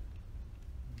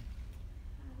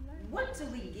 What do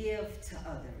we give to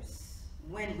others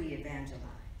when we evangelize?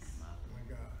 My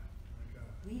God. My God.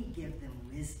 We give them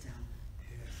wisdom.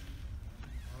 Yes.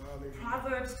 Hallelujah.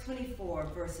 Proverbs 24,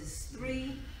 verses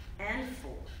 3 and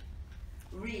 4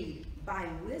 read, by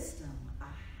wisdom a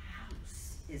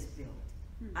house is built.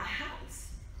 A house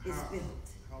is built.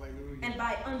 Hallelujah. And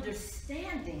by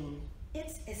understanding,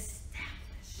 it's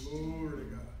established. Glory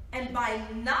to God. And by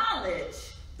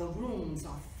knowledge, the rooms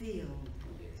are filled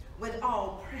with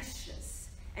all precious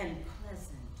and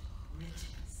pleasant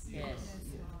riches. Yes.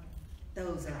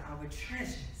 Those are our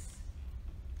treasures.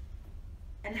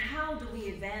 And how do we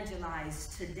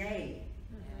evangelize today?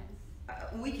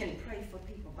 We can pray for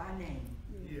people by name.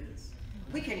 Yes.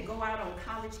 We can go out on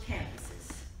college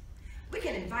campuses. We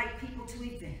can invite people to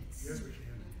events. Yes, we can.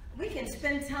 We can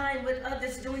spend time with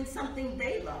others doing something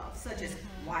they love, such as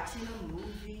watching a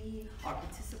movie or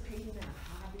participating in a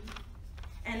hobby.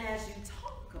 And as you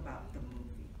talk about the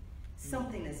movie,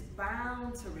 something is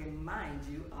bound to remind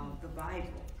you of the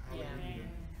Bible. Hallelujah.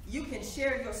 You can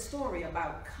share your story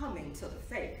about coming to the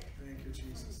faith. Thank you,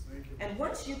 Jesus. Thank you. And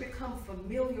once you become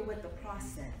familiar with the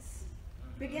process,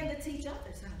 begin to teach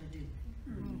others how to do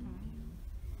it.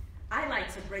 I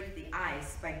like to break the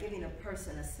ice by giving a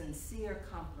person a sincere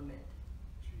compliment.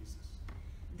 Jesus.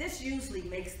 This usually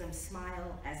makes them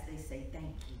smile as they say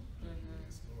thank you.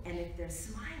 Yes, Lord. And if they're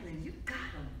smiling, you got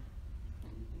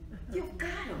them. You've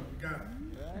got them. You got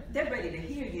it. They're ready to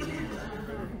hear you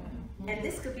now. And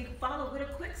this could be followed with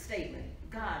a quick statement.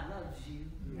 God loves you.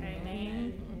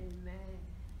 Amen.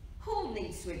 Who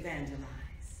needs to evangelize?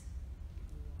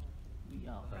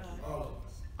 All of us.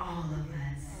 All of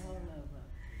us.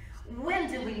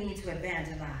 When do we need to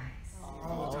evangelize?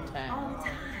 All the time. All the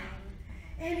time.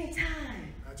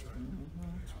 Anytime. That's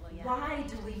right. Why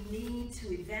do we need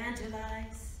to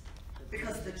evangelize?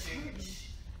 Because the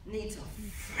church needs a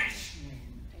fresh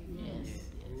wind.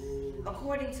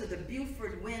 According to the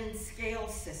Buford wind scale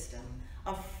system,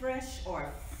 a fresh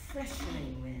or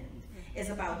freshening wind is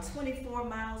about 24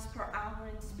 miles per hour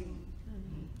in speed.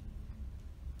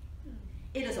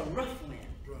 It is a rough wind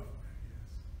Rough, yes.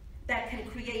 that can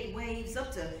create waves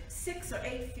up to 6 or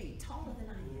 8 feet, taller than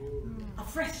I am. A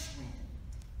fresh wind.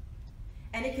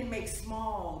 And it can make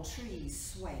small trees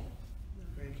sway.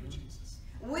 Thank you, Jesus.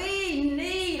 We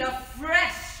need a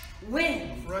fresh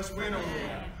wind. Fresh wind on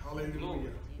here. Hallelujah.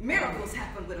 Miracles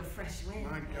happen with a fresh wind.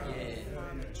 My God. Yeah,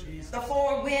 Jesus. The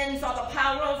 4 winds are the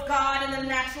power of God in the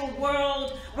natural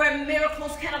world where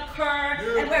miracles can occur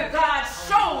and where God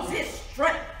shows his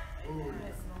strength.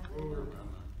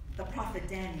 The prophet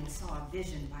Daniel saw a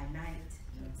vision by night.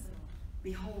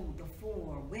 Behold, the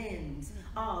 4 winds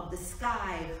of the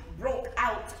sky broke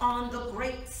out on the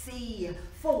great sea.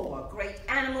 4 great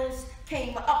animals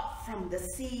came up from the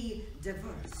sea,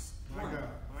 diverse My one God.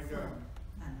 My God. from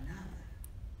another.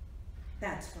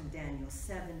 That's from Daniel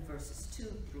 7, verses 2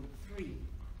 through 3.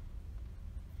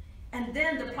 And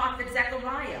then the prophet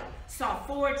Zechariah saw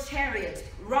 4 chariots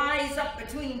rise up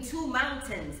between 2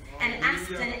 mountains and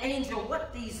asked an angel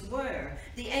what these were.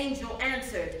 The angel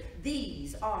answered,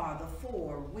 "These are the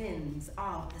 4 winds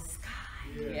of the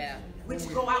sky, which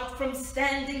go out from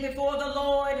standing before the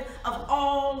Lord of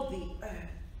all the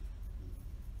earth."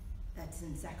 That's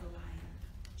in Zechariah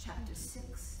chapter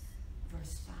 6,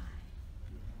 verse 5.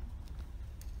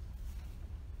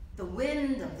 The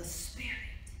wind of the Spirit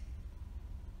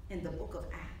in the book of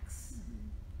Acts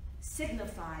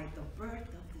signified the birth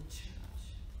of the church.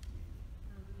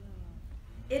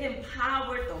 It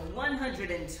empowered the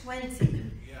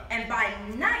 120, and by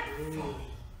nightfall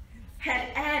had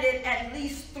added at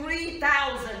least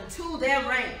 3,000 to their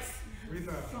ranks.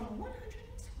 3,000. From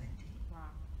 120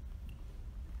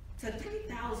 to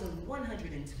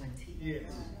 3,120 Yes.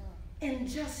 in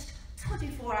just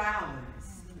 24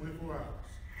 hours. 24 hours.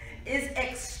 Is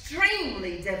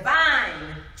extremely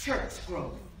divine church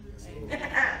growth.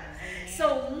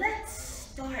 So let's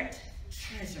start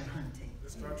treasure hunting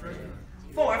Let's start treasuring.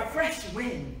 for a fresh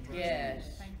wind. Yes.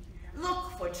 Look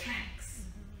for tracks,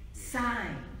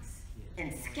 signs,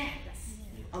 and scats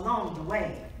along the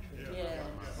way. Yes.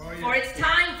 Oh, For yeah. it's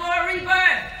time for a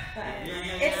rebirth.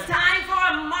 It's time for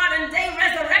a modern day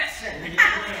resurrection.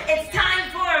 It's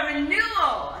time for a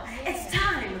renewal. It's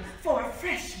time for a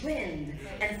fresh wind.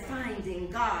 And finding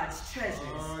God's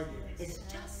treasures is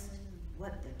just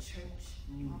what the church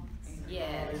needs.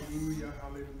 Yes. Hallelujah.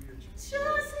 Hallelujah. Jesus.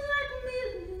 Just let me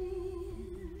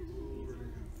live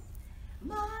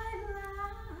my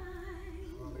life.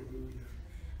 Hallelujah.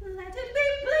 Let it be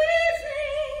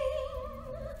pleasing,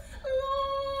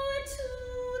 Lord, to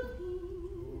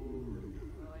thee.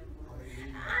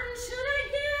 And should I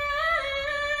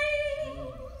gain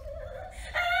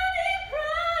any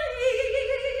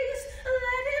prize,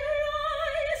 let it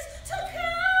rise to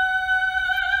Calvary.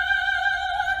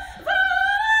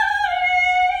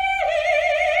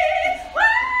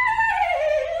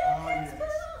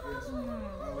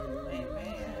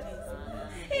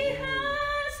 He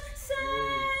has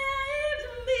saved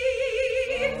me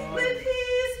with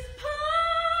his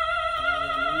power.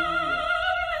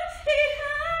 He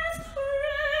has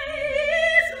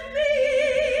raised me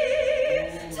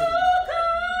to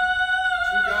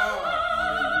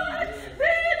God.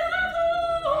 Be the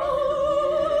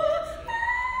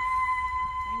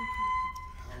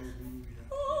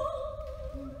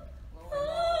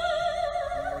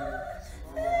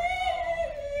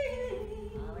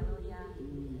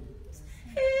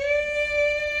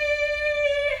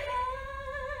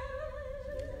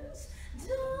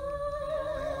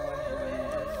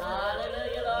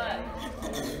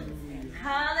Hallelujah, Lord.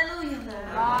 Hallelujah, Lord.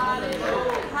 Hallelujah.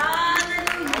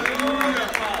 Hallelujah.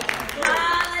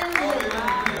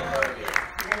 Hallelujah.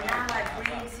 And now I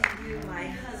bring to you my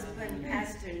husband,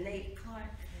 Pastor Nate Clark,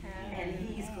 and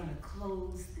he's going to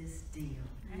close this deal.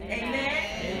 Amen.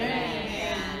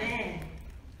 Amen.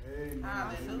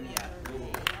 Hallelujah.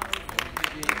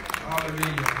 Hallelujah.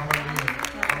 Hallelujah. Hallelujah,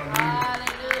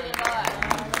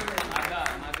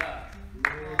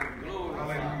 Lord.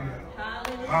 Hallelujah.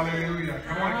 Hallelujah.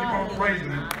 Come on, keep on praising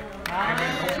him.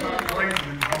 Amen. Don't stop praising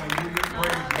him. Hallelujah.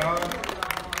 Praise God.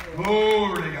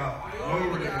 Glory to God.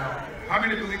 Glory to God. How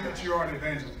many believe that you are an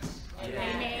evangelist?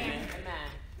 Amen.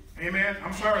 Amen.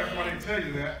 I'm sorry if I didn't tell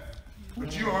you that,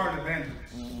 but you are an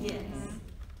evangelist. Yes.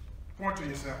 Point to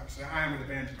yourself and say, I am an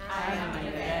evangelist. I am an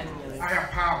evangelist. I have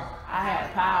power. I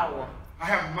have power. I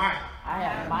have might. I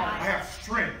have might. I have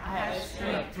strength. I have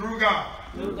strength. Through God.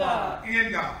 Through God.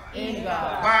 In God. In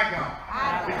God. By God.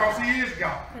 Because he is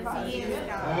God. He is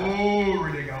God.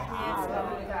 Glory to God.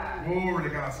 Glory to God. Glory to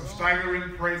God. Some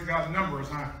staggering, praise God's numbers,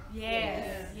 huh?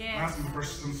 Yes. Yes.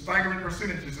 Some staggering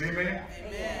percentages, amen?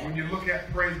 When you look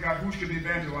at, praise God, who should be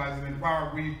evangelizing and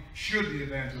why we should be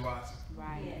evangelizing.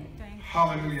 Right. Yeah.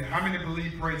 Hallelujah. How many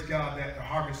believe, praise God, that the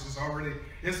harvest is already,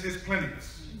 it's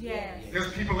plenteous. Yes.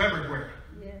 There's people everywhere.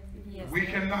 Yes. We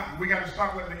got to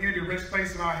stop letting the enemy rest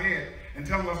space in our head and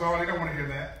telling us, oh, they don't want to hear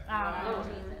that.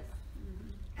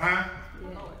 Huh?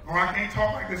 Or I can't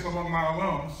talk like this among my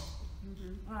alums.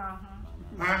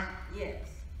 Huh? Yes.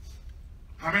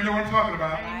 How many know what I'm talking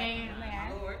about? Amen.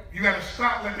 You got to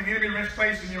stop letting the enemy rest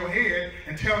space in your head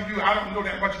and tell you, I don't know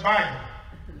that much Bible.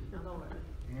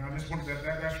 I just wanted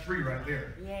that's free right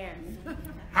there. Yes.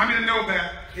 How many know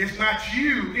that it's not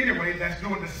you anyway that's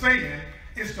doing the saying,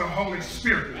 it's the Holy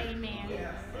Spirit. Amen.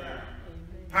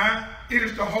 Huh? It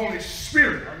is the Holy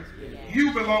Spirit.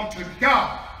 You belong to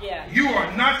God. Yeah. You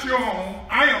are not your own.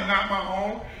 I am not my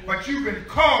own, but you've been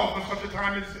called for such a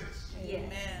time as this.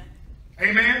 Yes.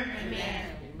 Amen? Amen.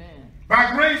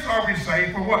 By grace are we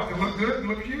saved for what? To look good and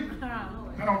look cute?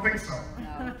 I don't think so.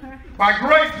 No. By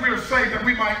grace we are saved that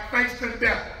we might face the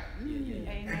devil and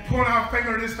Amen. point our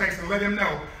finger in his face and let him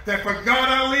know that for God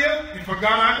I live and for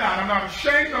God I die. I'm not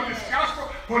ashamed of this gospel,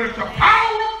 for it's the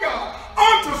power of God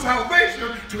unto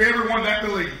salvation to everyone that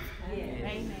believes.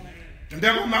 Amen. And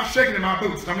devil, I'm not shaking in my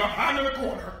boots. I'm not hiding in the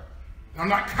corner. I'm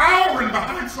not cowering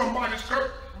behind somebody's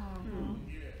curtain.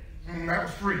 That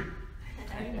was free.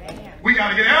 Amen. We got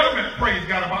to get adamant, praise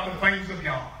God, about the things of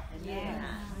God. Yes.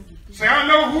 Say, I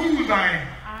know whose I am.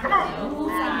 Come on.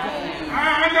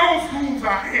 I know whose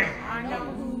I am. I know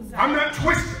who's I'm not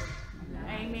twisted.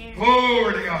 Amen.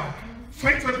 Glory to God.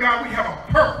 Saints of God, we have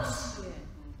a purpose.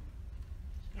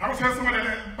 I was telling somebody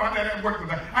about that at work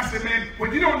today. I said, man,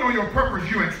 when you don't know your purpose,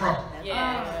 you're in trouble.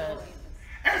 Yes.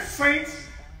 As saints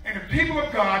and the people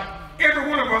of God, every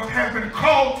one of us has been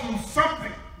called to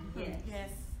something Yes.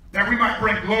 that we might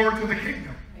bring glory to the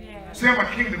kingdom. Yes. Say, I'm a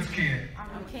kingdom's kid.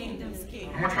 I'm a kingdom's king.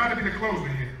 I'm going to try to be the closer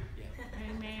here.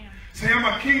 Amen. Say, I'm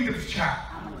a kingdom's child.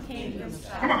 I'm a kingdom's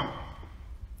child. Come on.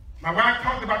 My wife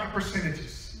talked about the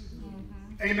percentages.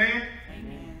 Amen?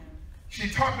 Amen. She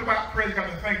talked about, praise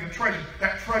God, the things, the treasure,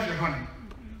 that treasure hunting.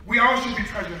 We all should be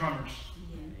treasure hunters.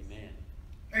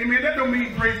 Amen. That don't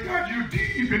mean, praise God, you're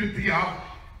deep in theology.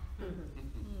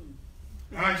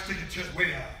 I stick your chest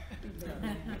way out.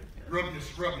 Rub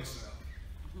yourself.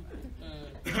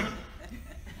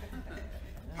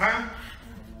 Huh?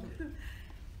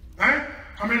 Huh?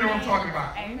 How many know what I'm talking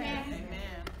about? Amen.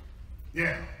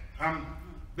 Yeah. I'm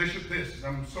Bishop this.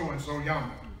 I'm so-and-so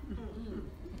yonder.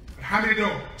 But how many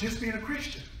know? Just being a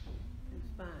Christian.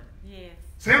 Yes.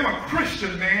 Say, I'm a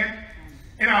Christian, man.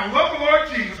 And I love the Lord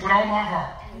Jesus with all my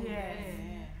heart. Yes.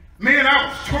 Man, I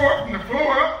was tore from the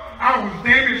floor up. I was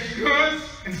damaged goods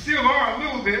and still are a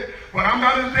little bit, but I'm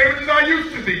not as damaged as I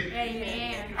used to be.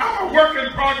 Amen. I'm a work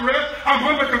in progress. I'm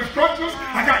under construction.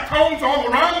 I got cones all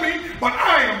around me, but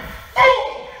I am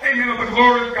full, amen, of the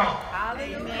glory of God.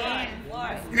 Amen.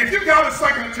 And if you got a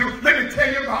second or two, let me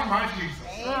tell you about my Jesus.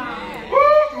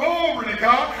 Woo, glory to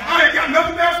God. I ain't got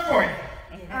nothing else for you.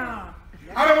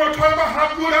 I don't want to talk about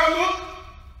how good I look,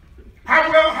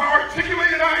 how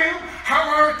articulated I am,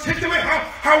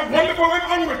 how wonderful I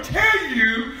am. I'm going to tell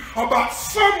you about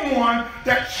someone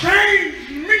that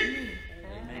changed me.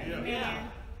 Amen.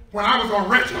 When I was a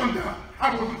wretch undone,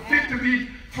 I was fit to be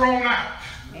thrown out.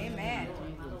 Amen.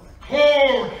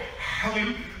 Glory,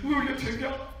 hallelujah to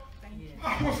God.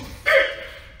 I was fit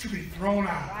to be thrown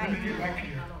out. Let me get back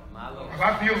here. Because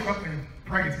I feel something,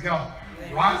 praise God,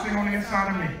 rising on the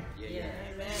inside of me.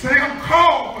 Say, I'm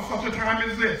called for such a time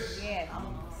as this.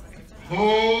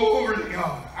 Glory to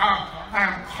God. I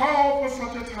am called for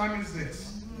such a time as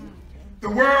this. The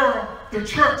world, the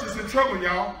church is in trouble,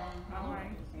 y'all. All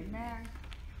right. Amen.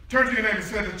 Turn to your neighbor and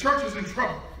say, the church is in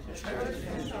trouble.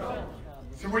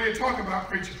 So what are you talking about,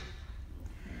 preacher?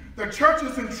 The church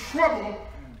is in trouble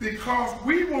because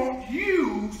we won't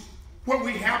use what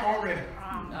we have already.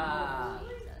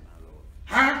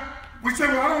 Huh? We say,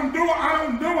 well, I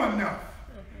don't know enough.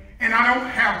 And I don't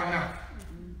have enough.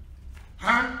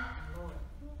 Huh?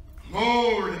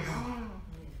 Glory to God.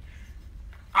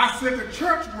 I said the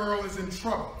church world is in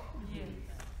trouble.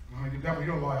 Oh, you devil,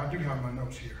 you're a liar. I do have my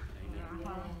notes here.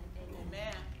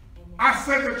 I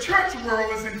said the church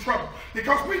world is in trouble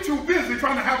because we're too busy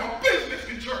trying to have a business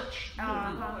in church.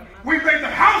 We make the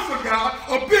house of God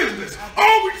a business.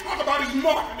 All we talk about is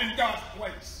marketing God's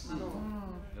place.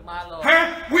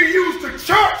 Huh? We use the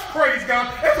church, praise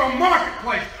God, as a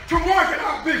marketplace to market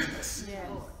our business.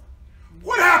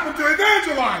 What happened to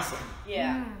evangelizing?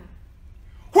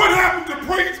 What happened to,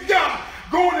 praise God,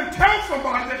 going and tell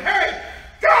somebody that, hey,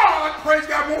 God, praise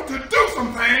God, wants to do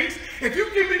some things. If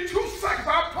you give me 2 seconds,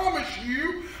 I promise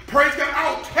you, praise God,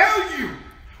 I'll tell you.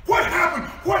 What happened?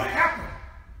 What happened?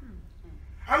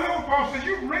 I love what Paul said,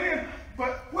 you ran,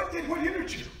 but what What hindered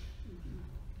you?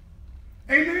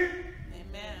 Amen?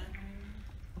 Amen.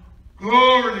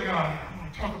 Glory to God. I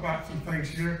want to talk about some things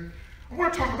here. I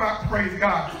want to talk about, praise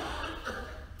God,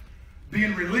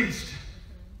 being released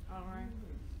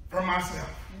from myself.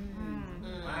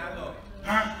 My Lord.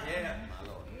 Huh? Yeah, my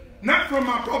Lord. Not from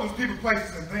my brothers, people,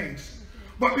 places, and things,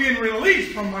 but being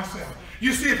released from myself.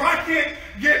 You see, if I can't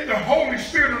get the Holy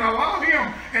Spirit and allow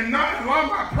Him and not allow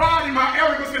my pride and my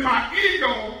arrogance and my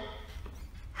ego,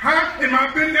 and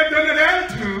my been there, done that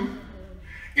attitude,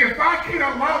 if I can't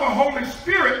allow the Holy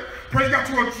Spirit, praise God,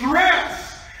 to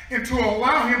address and to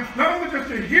allow Him not only just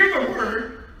to hear the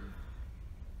word,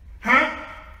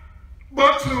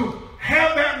 but to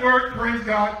have that word, praise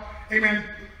God, amen,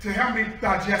 to help me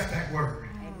digest that word.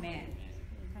 Amen.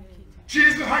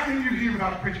 Jesus, how can you hear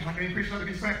without a preacher? How can you preach without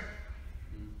a saint?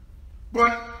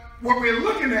 But what we're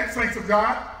looking at, saints of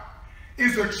God,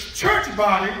 is a church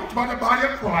body, by the body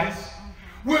of Christ,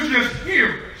 we're just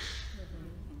hearers.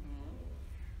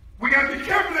 We got to be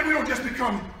careful that we don't just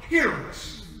become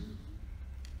hearers.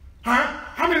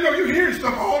 How many know you hear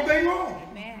stuff all day long?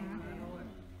 Amen.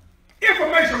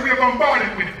 Information, we are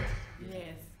bombarded with it.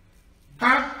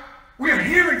 Yes. We are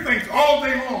hearing things all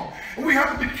day long. And we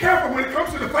have to be careful when it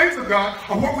comes to the things of God,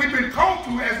 or what we've been called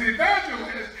to as the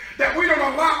evangelists, that we don't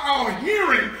allow our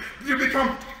hearing to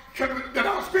become, that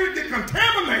our spirit get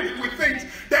contaminated with things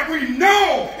that we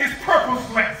know is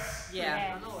purposeless.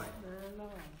 Yeah.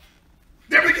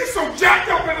 That we get so jacked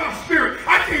up in our spirit,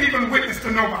 I can't even witness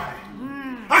to nobody.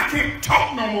 I can't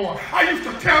talk no more. I used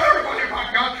to tell everybody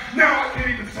about God. Now I can't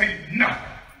even say nothing.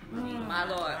 My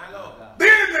Lord.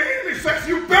 Then the enemy says,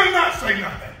 you better not say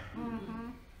nothing.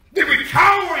 Then we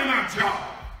cower in our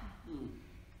job.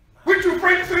 We're too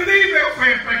afraid to send an email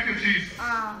saying thank you, Jesus.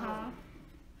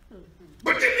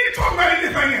 But didn't he talk about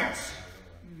anything else?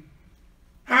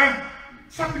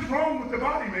 Something's wrong with the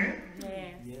body, man. Yes.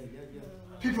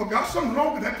 People have got something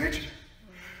wrong with that picture.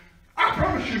 I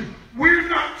promise you, we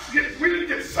didn't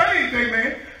get saved,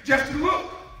 amen, just to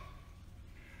look.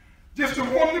 Just to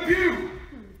warm the pew.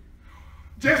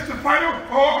 Just to find out,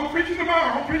 oh, I'm preaching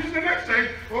tomorrow, I'm preaching the next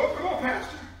day. Oh, come on,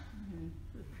 Pastor.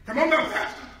 Come on now,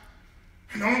 Pastor.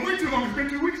 And don't wait too long. It's been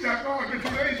 2 weeks after all. It's been 2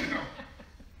 days, you know.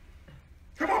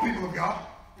 Come on, people of God.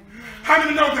 How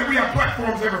many know that we have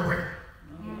platforms everywhere?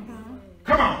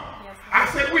 Come on. I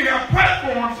said we have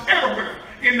platforms everywhere.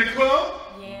 In the club.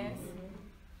 Yes.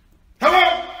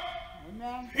 Hello?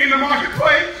 Amen. In the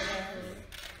marketplace.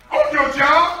 On your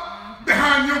job.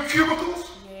 Behind your cubicles.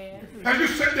 Yes. As you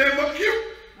sit there and look cute.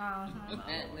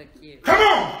 Look cute. Come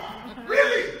on.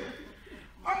 Really?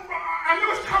 I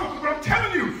know it's comical, but I'm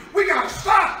telling you, we got to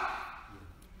stop.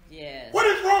 Yes. What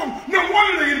is wrong? No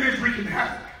wonder the enemy is wreaking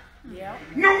havoc. Yep.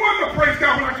 No wonder, praise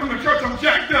God, when I come to church, I'm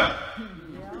jacked up.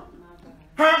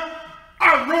 Yep.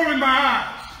 I roll in my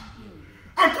eyes.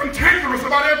 I'm cantankerous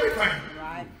about everything.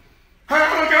 Right.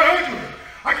 I got ugly.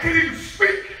 I can't even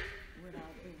speak.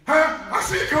 I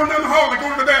see you coming down the hall, I go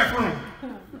to the bathroom.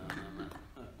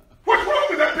 What's wrong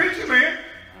with that picture, man?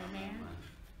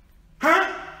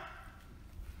 Amen.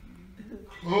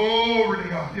 Glory to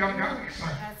God. Y'all got me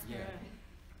excited. That's good.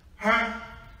 I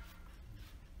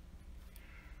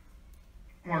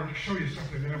wanted to show you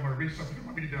something, then I'm going to read something that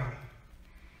might be done.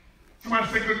 Somebody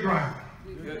say good ground.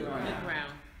 Good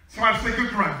ground. Somebody say good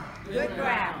ground. Good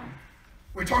ground.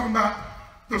 We're talking about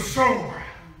the sower.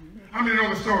 How many know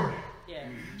the story? Yeah.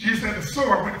 Jesus said the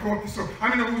sower went forth the sower. How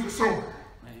many know who's the sower?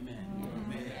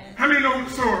 Amen. How many know who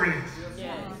the sower is?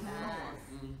 Yes.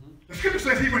 The scripture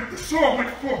says the sower went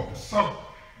forth to sow.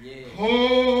 Yeah.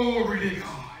 Glory to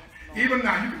God. Even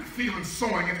now, you can feel him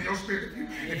sowing into your spirit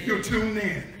if you're tuned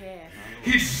in. Yes.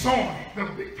 He's sowing the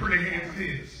big pretty hands of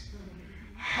his.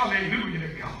 Hallelujah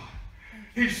to God.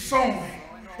 He's sowing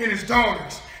in his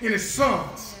daughters, in his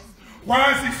sons.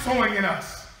 Why is he sowing in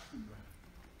us?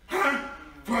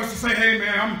 For us to say, hey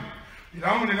man,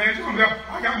 I'm an evangelist.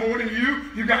 I got more than you.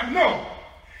 You got no.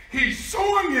 He's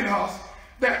sowing in us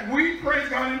that we, praise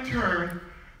God, in turn,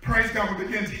 praise God, will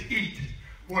begin to eat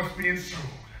what's being sold.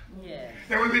 Yes.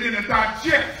 That we begin to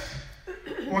digest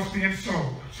what's being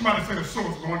sold. Somebody say the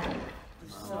soul's going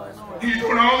forward. He's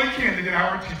doing all he can to get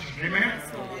our attention. Amen?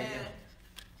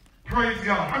 Praise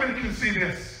God. How many can see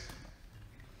this?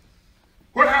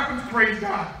 What happens, praise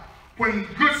God, when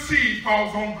good seed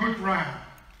falls on good ground?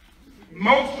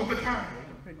 Most of the time.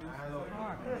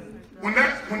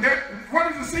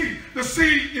 What is the seed? The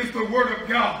seed is the word of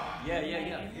God.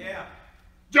 Yeah.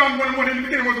 John 1:1, in the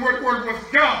beginning was the word was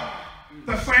God.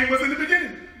 The same was in the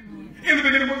beginning. In the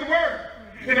beginning was the word.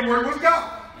 And the word was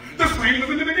God. The same was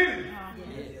in the beginning.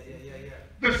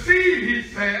 The seed, he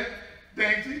said,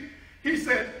 Dainty, he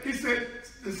said,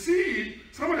 the seed,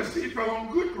 some of the seed fell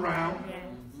on good ground.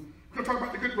 We're going to talk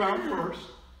about the good ground first.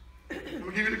 I'm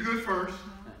going to give you the good first.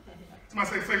 Somebody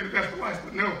say save the best for last,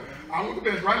 but no, I want the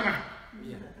best right now.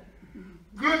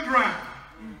 Good ground.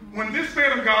 When this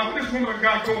man of God, when this woman of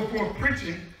God goes forth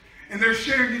preaching, and they're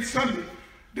sharing each Sunday,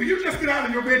 do you just get out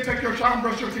of your bed, take your shower, and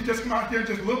brush your teeth, just come out here and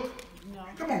just look? No.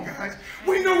 Come on, guys.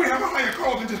 We know we have a higher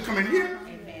call than just coming here.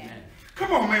 Amen.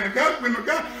 Come on, man of God, women of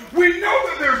God. We know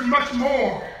that there's much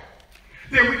more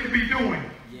that we could be doing.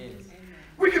 Yes.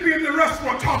 We could be in the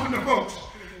restaurant talking to folks.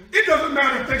 It doesn't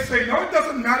matter if they say no. It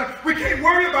doesn't matter. We can't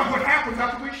worry about what happens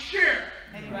after we share.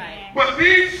 Right. But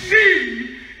these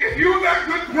seed, if you're that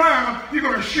good ground, you're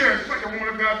going to share. It's like the woman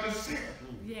of God just said.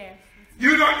 Yes.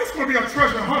 You're not just going to be a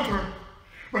treasure hunter,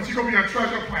 but you're going to be a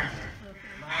treasure planter.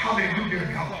 Hallelujah,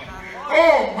 God.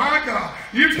 Oh, my God.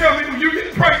 You tell me when you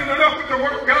get pregnant enough with the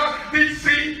word of God, these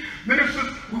seed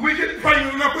ministers, when we get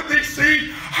pregnant enough with these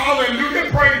seed, hallelujah,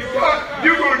 praise God,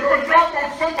 you're going to go and drop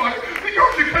on somebody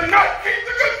because you cannot keep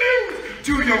the good news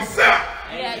to yourself.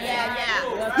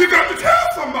 Yeah. You got to tell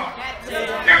somebody. If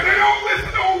they don't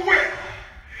listen, oh well,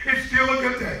 it's still a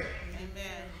good day.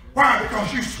 Amen. Why?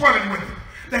 Because you're sweating with it.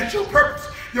 That's your purpose.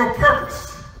 Your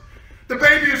purpose. The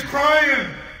baby is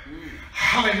crying.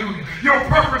 Hallelujah. Your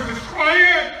purpose is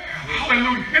crying.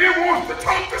 Hallelujah. And it wants to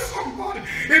talk to somebody.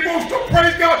 It wants to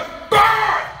praise God.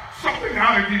 Burn something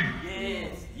out of you.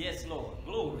 Yes. Yes, Lord.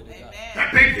 Glory to God.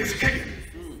 That baby is kicking.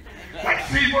 That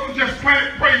seed wasn't just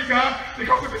planted, praise God,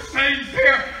 because if it stays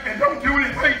there and don't do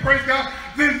anything, praise God,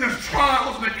 then there's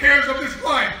trials and the cares of this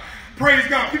life. Praise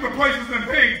God. People, places, and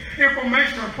things.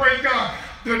 Information, praise God.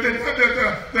 The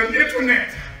internet.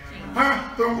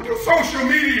 The social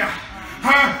media.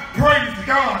 Praise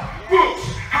God. Books.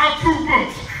 How-to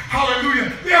books.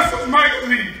 Hallelujah. Yes, it's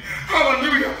magazine.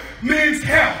 Hallelujah. Men's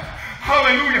health.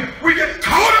 Hallelujah. We get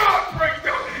caught up, praise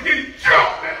God, in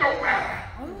junk that don't matter.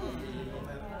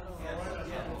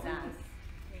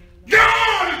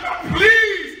 God is not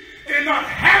pleased and not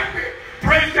happy,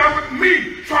 praise God, with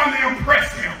me trying to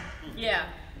impress him. Yeah.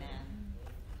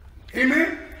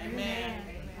 Amen? Amen.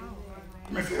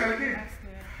 Let me say that again.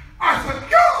 I said,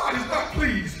 God is not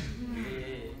pleased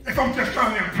if I'm just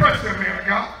trying to impress that man of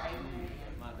God.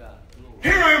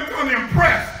 Here I am trying to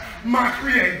impress my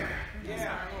Creator.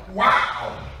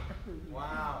 Wow.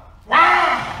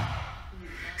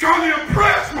 Trying to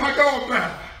impress my God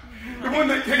now. The one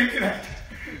that gave me that.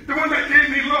 The one that gave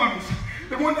me lungs.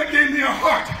 The one that gave me a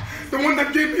heart. The one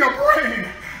that gave me a brain.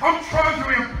 I'm trying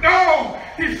to no.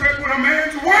 He said, when a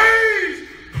man's ways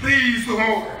please the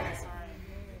Lord,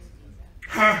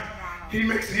 he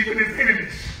makes even his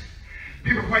enemies,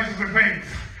 people, places, and things,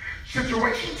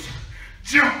 situations,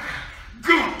 junk,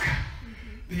 gunk,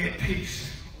 be at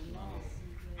peace.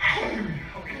 Hallelujah.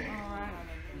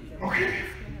 Okay.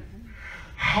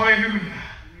 Hallelujah.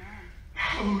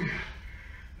 Hallelujah.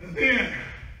 And then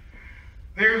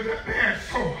there's that bad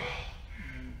soul.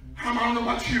 I don't know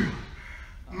about you.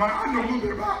 I know a little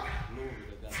bit about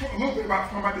farming.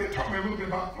 My dad taught me a little bit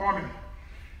about farming.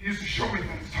 He used to show me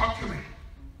things, talk to me.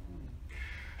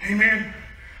 Amen.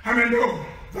 I mean,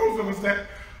 those of us that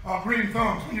are green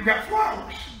thumbs, when you got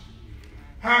flowers.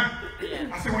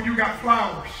 I said, when you got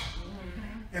flowers.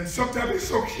 And sometimes they're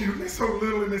so cute, they're so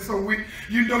little, and they're so weak.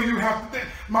 You know you have to,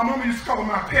 my mama used to call them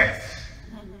my pets.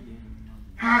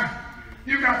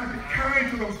 You got to be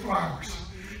kind to those flowers.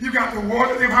 You got to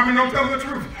water them. How many don't tell the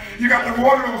truth? You got to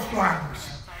water those flowers.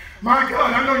 My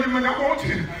God, I know you may not want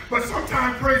to, but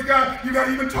sometimes, praise God, you got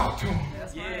to even talk to them.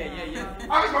 Yeah.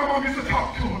 My mom used to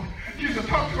talk to them. She used to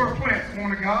talk to her plants,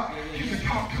 woman of God. She used to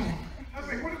talk to them. I was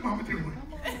like, what is mama doing?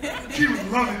 She was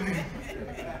loving them.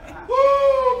 Woo!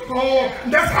 Oh,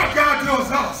 that's how God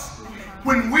does us.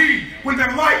 When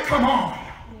the light come on,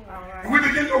 and we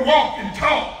begin to walk and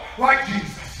talk like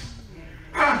Jesus.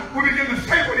 We begin to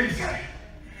say what he said.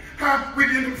 We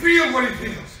begin to feel what he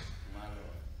feels.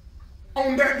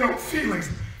 On that note, feelings.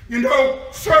 You know,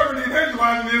 serving and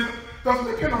evangelizing doesn't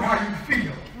depend on how you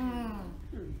feel.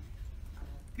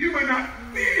 You may not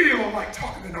feel like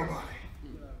talking to nobody.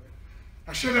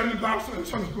 I shared that in the Bible in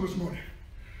Sunday school this morning.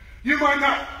 You might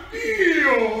not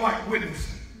feel like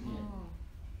witnessing.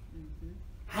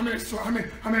 How many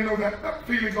know that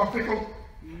feelings are fickle?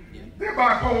 They're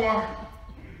bipolar.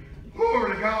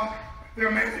 Glory to God.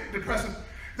 They're manic, depressive.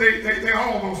 They're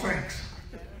all those things.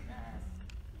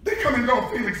 They come and go,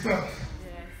 Felix does.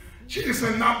 She just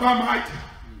said, not by might,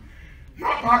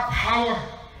 not by power,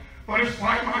 but it's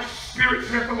by my spirit,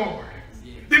 said the Lord.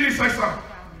 Didn't he say so?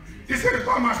 He said, it's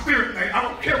by my spirit, Nate. I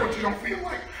don't care what you don't feel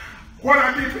like. What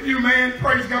I did for you, man,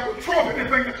 praise God, will trump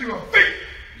anything that you'll think.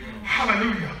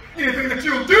 Hallelujah. Anything that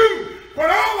you'll do, what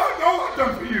all I've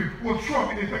done for you will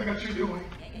trump anything that you're doing.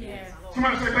 Yes.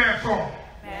 Somebody say bad soil.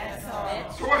 Bad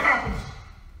soil. So what happens?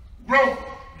 Growth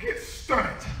gets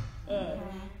stunted.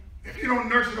 If you don't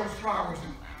nurture those flowers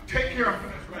and take care of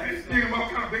them, right? Dig them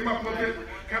up, kind of dig them up a little bit,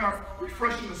 kind of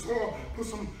refreshing the soil, put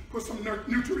some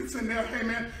nutrients in there. Hey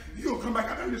man, you'll come back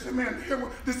out there and you say, man,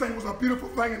 this thing was a beautiful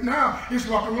thing, and now it's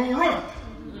like a little run.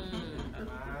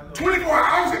 24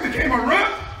 hours it became a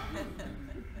run.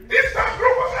 It's not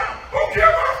growing out. Who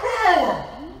killed my flower?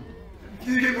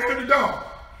 You get mad at the dog.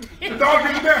 The dog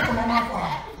gets the bathroom on my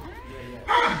flower.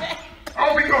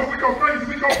 Oh, we go crazy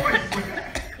with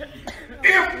that.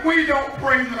 If we don't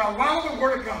praise and allow the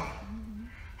word of God,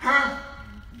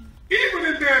 even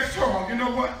in bad soil, you know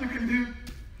what you can do?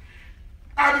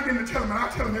 I begin to tell him, and I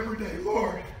tell him every day,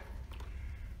 Lord,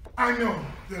 I know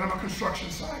that I'm a construction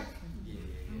site.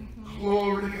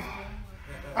 Glory to God.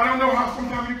 I don't know how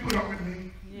sometimes you put up with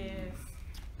me. Yes.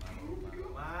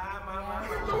 I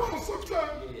don't know how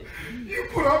sometimes you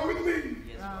put up with me.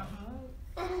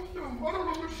 I don't know. I don't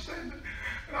understand it.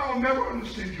 And I'll never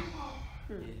understand your love.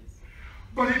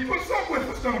 But he puts up with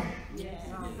us, don't he? Yes.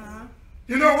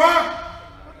 You know why?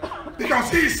 Because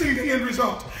he's seen the end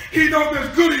result. He knows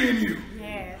there's good in you.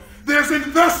 Yes. There's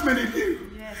investment in you.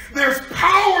 Yes. There's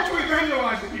power to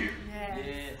evangelize in you.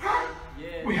 Yes. Huh?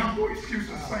 We have no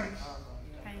excuses, saints.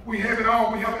 We have it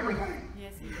all. We have everything.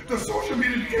 Yes. The social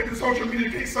media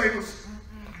can't save us.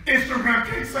 Instagram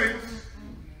can't save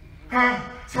us.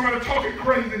 Somebody talking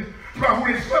crazy about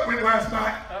who they slept with last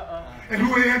night and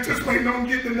who they anticipating on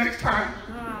getting the next time.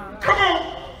 Come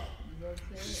on.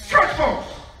 Church folks.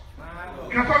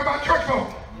 Can I talk about church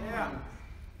folks? Yeah.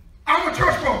 I'm a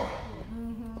church folk.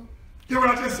 Hear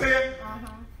what I just said?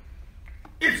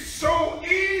 It's so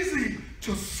easy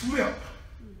to slip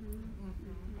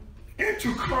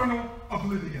into carnal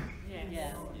oblivion.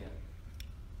 Yes.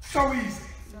 So easy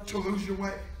to lose your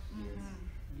way.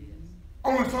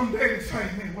 On some days say,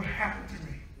 man, what happened to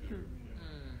me?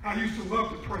 I used to love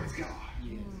to praise God.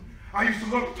 I used to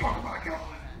love to talk about God.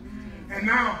 And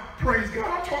now, praise God,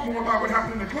 I talk more about what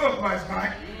happened in the club last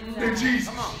night than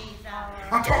Jesus.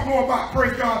 I talk more about,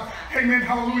 praise God, amen,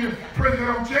 hallelujah, praise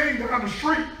God, on James down the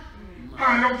street.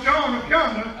 I know John up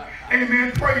yonder,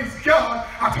 amen, praise God.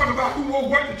 I talk about who will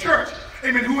work the church,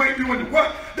 amen, who ain't doing the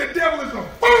what. The devil is a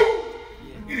fool,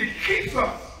 and he keeps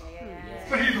us.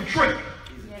 So he's a trick,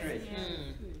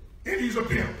 and he's a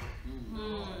pimp.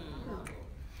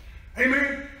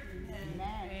 Amen?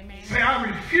 Say, I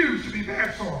refuse to be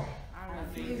bad soil.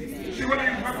 See what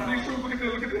these roots,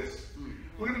 look at this.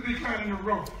 Look at the decline in the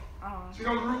row. See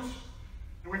those roots?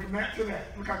 And went from that to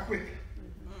that. Look how quick.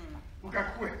 Look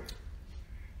how quick.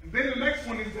 And then the next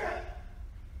one is that,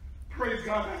 praise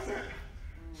God, that's that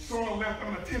soil left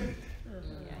unattended.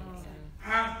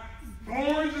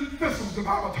 Thorns and thistles, the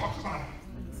Bible talks about it.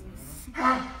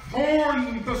 Thorns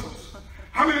and thistles.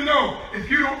 How many know if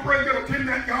you don't praise God, attend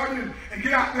that garden and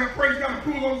get out there, praise God, and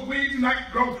pull those weeds and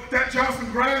that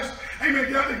Johnson grass, amen,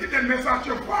 get out there and get that mess out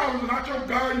your flowers and out your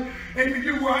garden, amen,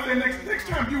 you go out there next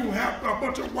time you will have a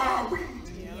bunch of wild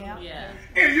weeds. Yeah.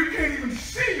 And you can't even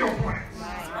see your plants.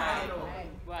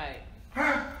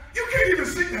 Right. You can't even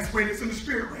see. That's the way it's in the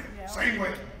spirit realm. Yeah. Same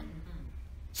way.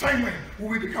 Same way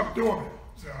when we become dormant.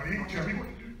 So he ain't gonna tell me what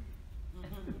to do.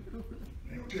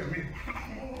 He ain't gonna tell me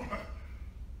what.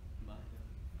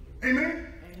 Amen?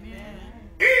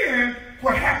 And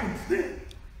what happens then?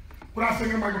 When I say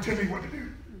nobody gonna tell me what to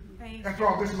do. After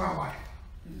all, this is my life.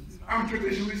 I'm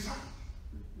traditionally silent.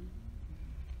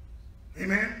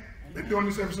 Amen? Been doing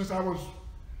this ever since I was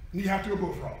knee-high to a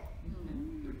bullfrog.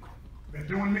 Been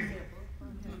doing me.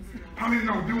 How many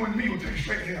know doing me will take you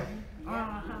straight to hell?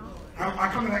 I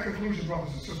come to that conclusion,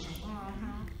 brothers and sisters.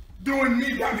 Doing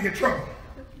me got me in trouble.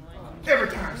 Every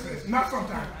time, says. Not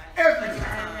sometimes. Every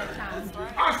time.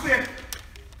 I said,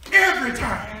 every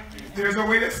time. There's a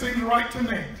way that seems right to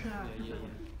Nate.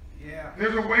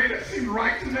 There's a way that seems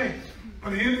right to Nate.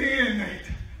 But in the end,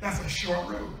 Nate, that's a short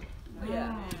road.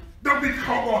 Don't be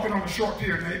caught walking on the short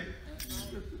pier, Nate.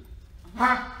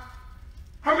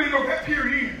 How many know that pier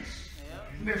ends?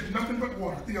 And there's nothing but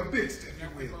water, the abyss, if you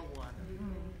will.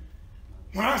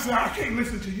 When I say I can't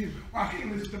listen to you, or I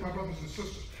can't listen to my brothers and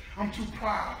sisters, I'm too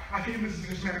proud. I can't listen to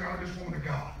this man of God or this woman of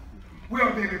God. We ought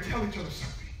to be able to tell each other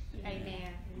something.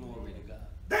 Amen. Glory to God.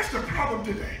 That's the problem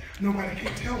today. Nobody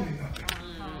can tell me nothing.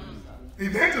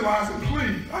 Evangelize and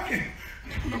please. I can't.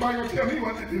 Nobody gonna tell me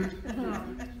what to do.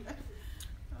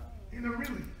 You know,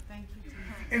 really. Thank you.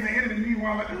 And the enemy,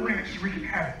 meanwhile, at the ranch is wreaking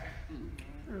havoc.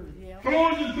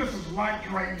 Thorns and thistles, light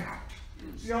drained out.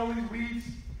 See all these weeds?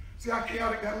 See how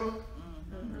chaotic that look?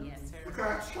 Yes, sir. Look how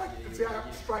abstract. See how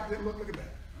abstract that look? Look at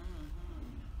that.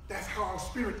 That's how our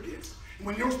spirit gets. And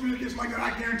when your spirit gets like that,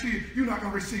 I guarantee you, you're not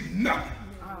going to receive nothing.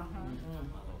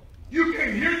 You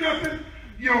can't hear nothing.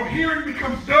 Your hearing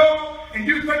becomes dull, and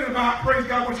you're thinking about, praise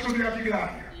God, what you're going to do after you get out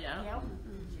of here. Yeah.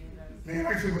 Man,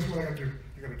 I can say, what's what I got to do?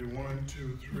 I got to do 1,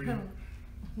 2, 3. Yeah,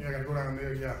 I got to go down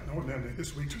there. Yeah, no,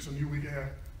 this week, just a new week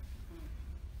ahead.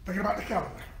 Thinking about the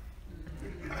calendar.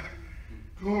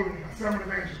 Glory to God. So I'm an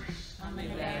evangelist. I'm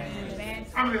an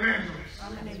evangelist. I'm an evangelist.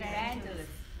 I'm an evangelist.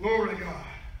 Glory to God.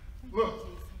 Look.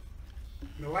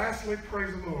 And lastly,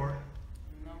 praise the Lord.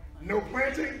 No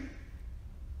planting,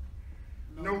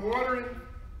 no watering.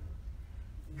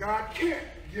 God can't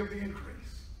give the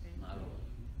increase.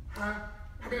 Huh?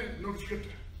 I mean, no scripture.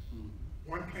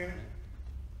 One planted,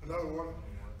 another water,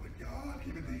 but God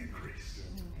giveth the increase.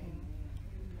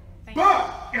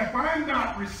 But if I'm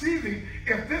not receiving,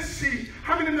 if this seed,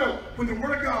 how many know when the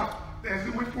word of God, as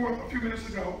it went forth a few minutes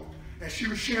ago, as she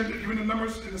was sharing, giving the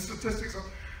numbers and the statistics of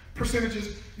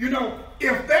percentages, you know,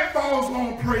 if that falls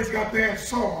on, praise God, bad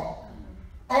soil,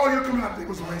 all you're coming out there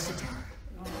was a waste of time.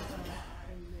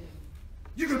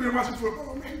 You could have been watching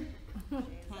football, man.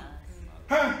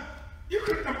 Huh? You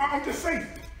could. I'm just saying.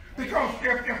 Because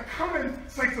if coming,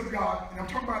 saints of God, and I'm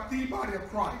talking about the body of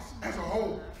Christ as a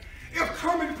whole, if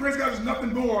coming, praise God, is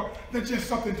nothing more than just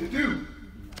something to do.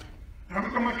 And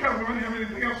I'm on my calendar, I didn't have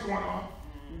anything else going on,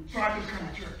 so I just come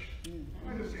to church. I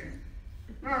just came.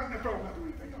 I thought I'm not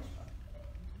doing anything else.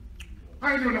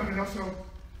 I ain't doing nothing else, so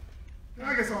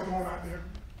I guess I'll go on out there.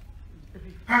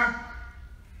 Huh?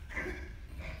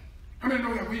 I mean,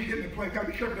 know that we get in the play. Gotta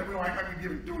be careful that we don't act like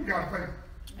we're doing God a favor.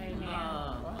 Amen.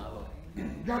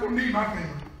 God don't need my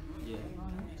favor.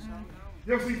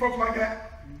 You ever see folks like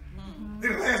that?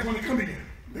 They're the last one to come in.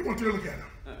 They want you to look at them.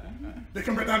 They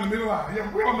come right down the middle aisle.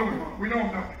 Yeah, we all know them. We know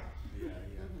them now.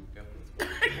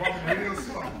 Walking real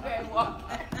slow.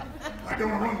 Like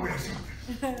they're on a runway or something.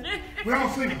 We all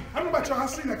see them. I don't know about y'all. I've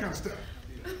seen that kind of stuff.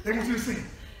 They want you to see them.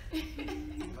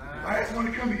 Last one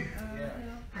to come in.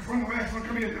 Because when the last one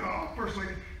come in, first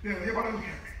lady, everybody look at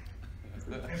me.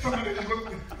 And sometimes they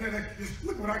just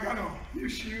look what I got on. New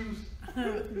shoes.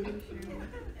 And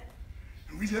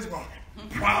we just walking.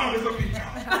 Proud as a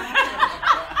peacock.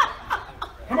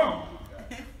 Come on.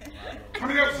 How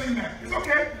many else seen that? It's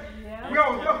okay. We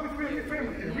all love with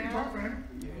family here. We talk family.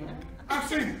 I've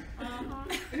seen it.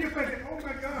 And you're thinking, oh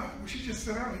my God, well, she just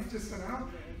sat down. He just sat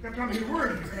down. Got time to hear a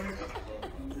word.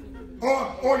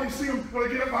 Or you see them, they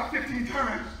get up about 15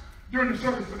 times during the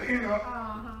service, but they end up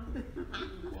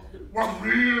walking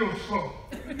real slow.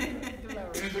 And they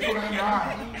go down the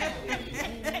aisle.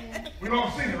 We've all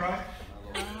seen it, right?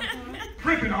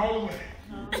 Crimping all the way.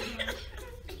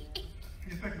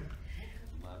 You're thinking,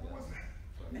 what was that?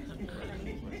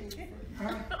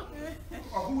 Huh?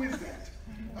 Or who is that?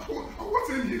 What's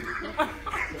in you?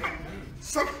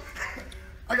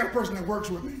 I got a person that works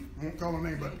with me. I won't call her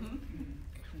name, but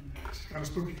she's kind of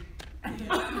spooky.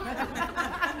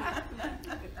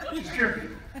 She scared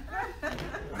people.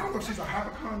 I don't know if she's a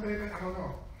hypercon baby. I don't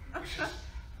know.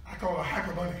 I call her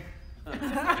hyper bunny.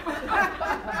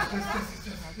 It's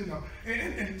just, you know.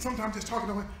 And sometimes just talking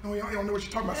to her, no, you don't know what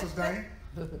you're talking about, Sister Diane.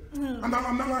 I'm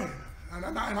not lying.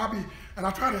 And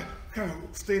I try to kind of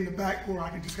stay in the back where I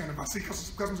can just kind of, if I see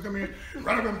customers come in,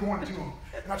 right up I'm going to them.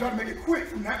 And I try to make it quick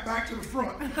from that back to the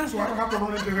front so I don't have to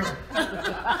run into her.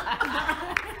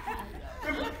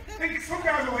 And some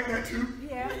guys are like that too.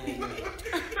 Yeah.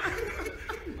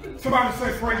 Somebody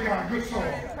say, praise God, good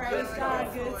soil. Praise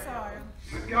God, good soil.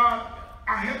 Say, God,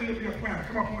 I help me to be a planter.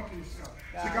 Come on, point to yourself.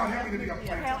 Say, God, help me to be a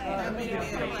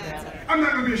planter. I'm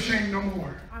not going to be ashamed no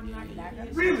more.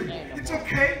 Really, it's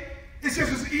okay. It's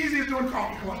just as easy as doing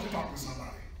coffee clutch to talk to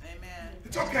somebody. Amen.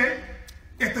 It's okay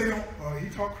if they don't, he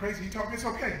talk crazy, it's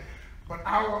okay. But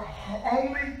our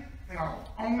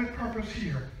only purpose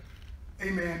here,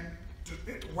 amen,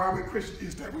 why we're Christians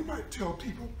is that we might tell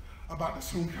people about the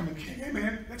soon coming King.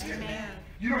 Amen. That's it.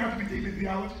 You don't have to be deep in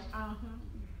theology.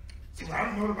 So I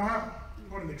don't know the Bible.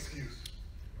 What an excuse.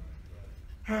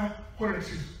 Huh? What an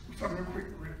excuse. Something real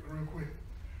quick.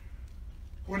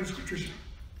 What is contrition?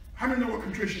 How many know what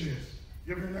contrition is?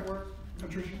 You ever heard that word?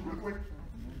 Contrition, real quick.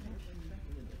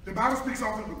 The Bible speaks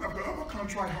often of a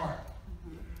contrite heart.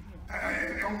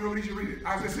 I'm going to lead you to read it.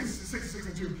 Isaiah 66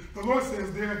 and 2. The Lord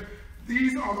says there,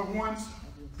 these are the ones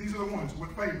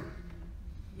with favor.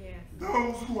 Yes.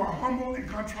 Those who are humble and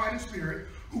contrite in spirit,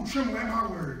 who tremble at my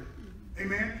word.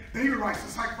 Amen. David writes,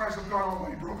 the sacrifice of God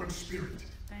always broken spirit.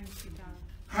 Thank you, God.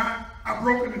 Huh? A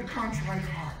broken and contrite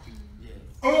heart. Yes.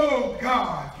 Oh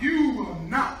God, you will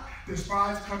not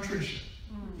despise contrition.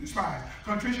 Despise.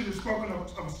 Contrition is spoken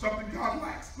of something God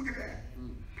likes. Look at that.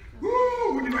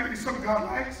 Woo! Wouldn't you like to be something God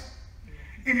likes?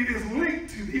 And it is linked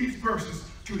to these verses,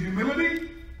 to humility,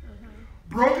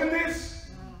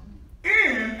 brokenness,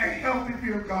 and a healthy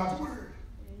fear of God's word.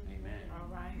 Amen. All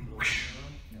right.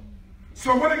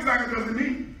 So what exactly does it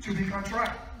mean to be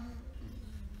contrite?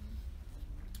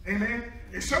 Amen.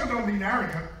 It certainly don't mean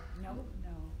arrogant. No.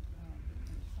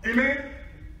 Amen.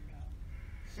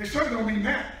 It certainly don't mean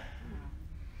that.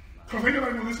 Because ain't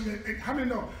nobody want to listen to, how many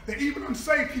know that even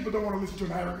unsaved people don't want to listen to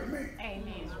an arrogant man?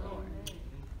 Amen, Lord.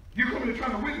 You come here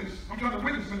trying to witness. I'm trying to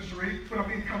witness ministry, but I'm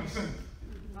being condescending.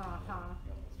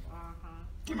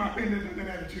 With my opinion and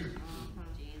attitude.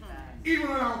 Even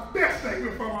on our best day,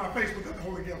 we'll fall on our face without the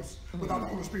Holy Ghost, without the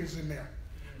Holy Spirit in there.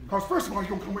 Because first of all, you're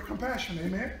going to come with compassion.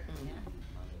 Amen.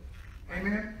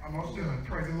 Amen. I'm almost done.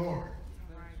 Praise the Lord.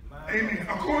 Amen.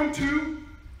 According to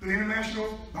the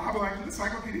International Bible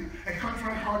Encyclopedia, a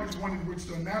contrite heart is one in which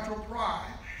the natural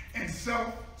pride and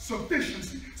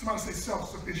self-sufficiency, somebody say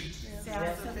self-sufficiency,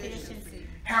 Self-sufficiency.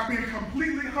 have been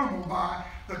completely humbled by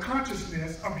the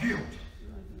consciousness of guilt.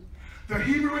 The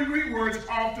Hebrew and Greek words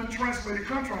often translated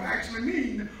contrite actually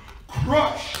mean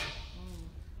crushed,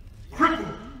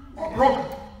 crippled, or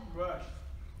broken.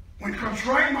 When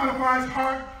contrite modifies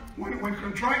heart, when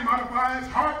contrite modifies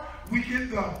heart, we get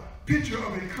the picture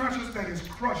of a conscience that is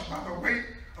crushed by the weight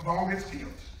of all its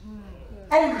guilt.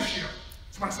 Ownership.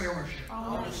 Somebody say ownership.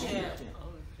 Ownership.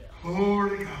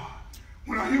 Glory to God.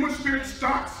 When a human spirit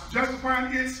stops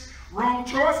justifying its wrong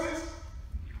choices,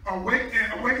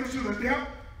 awakens to the depth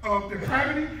of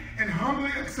depravity, and humbly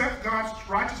accepts God's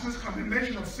righteousness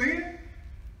condemnation of sin,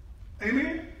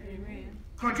 amen? Amen.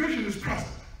 Contrition is present.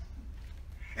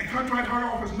 And contrite heart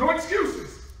offers no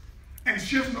excuses and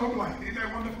shifts no blame. Isn't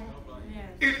that wonderful? Yes.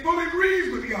 It fully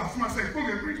agrees with God. Somebody say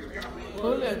fully agrees with God.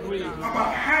 Fully agree.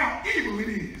 About how evil it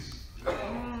is.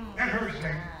 That hurts,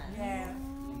 man. Yeah.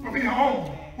 For being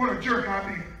home, what a jerk I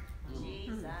be.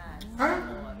 Jesus. Huh?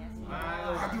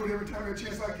 I do it every time, every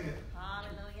chance I get.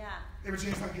 Hallelujah. Every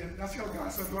chance I get. I tell God, I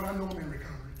said, Lord, I know I'm in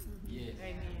recovery. Yes.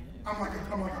 Amen. I'm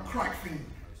like a crack fiend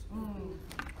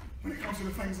when it comes to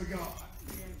the things of God.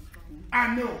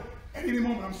 I know at any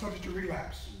moment I'm subject to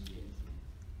relapse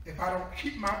if I don't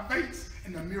keep my face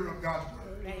in the mirror of God's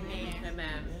word. Amen.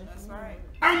 Amen. That's right.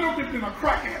 I'm no different than a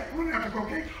crack addict running after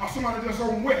cocaine or somebody that's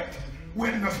on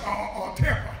wetting a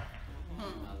terror,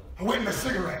 or wetting a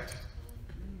cigarette.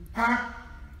 Huh?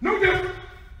 No different.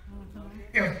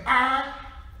 If I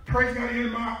praise God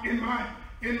in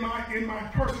my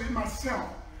person, in myself,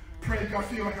 pray God,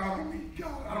 feel like I don't need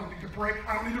God. I don't need to pray.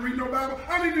 I don't need to read no Bible.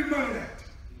 I don't need to do none of that.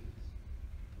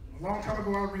 A long time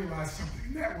ago, I realized something,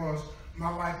 and that was my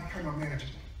life became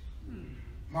unmanageable.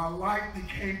 My life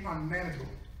became unmanageable.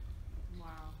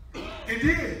 Wow. It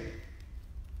did.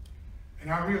 And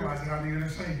I realized that I needed a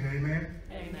Savior. Amen?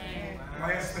 Amen.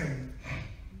 Last thing.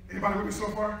 Anybody with me so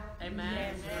far?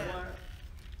 Amen.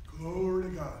 Glory to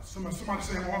God. Somebody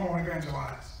say, I'm going to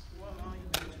evangelize.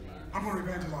 I'm going to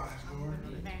evangelize, Lord.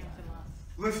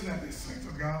 Listen at this, saints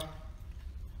of God.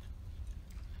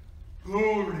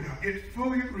 Glory to God. It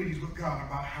fully agrees with God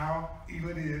about how evil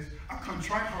it is. A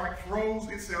contrite heart throws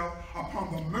itself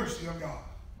upon the mercy of God.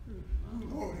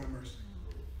 Lord have mercy.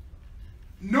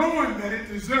 Knowing that it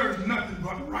deserves nothing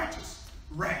but righteous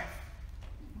wrath.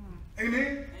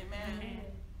 Amen? Amen.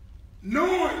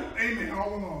 Knowing, amen,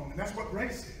 all along. And that's what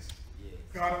grace is. Yes.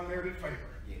 God unmerited favor.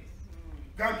 Yes.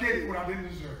 God gave me what I didn't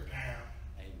deserve to have.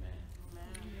 Amen.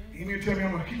 You mean to tell me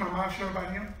I'm going to keep my mouth shut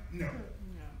about him? No.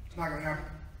 It's not going to happen.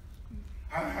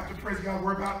 I don't have to praise God,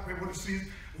 worry about what it sees,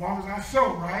 as long as I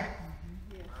sow, right?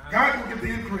 God will give the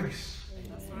increase.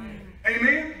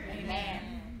 Amen? Amen.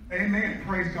 Amen.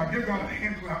 Praise God. Give God a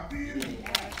hand clap then. Amen.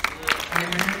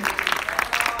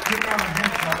 Give God a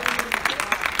hand clap.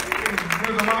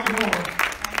 There's a lot more.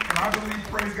 And I believe,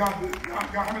 praise God,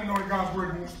 that God, how many know that God's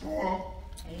word won't spoil?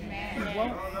 Amen.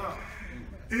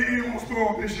 It won't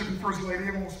spoil Bishop and First Lady.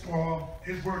 It won't spoil.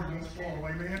 His word won't spoil.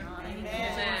 Amen.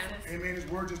 Amen. Amen. His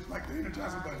word just like the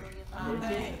Energizer Bunny.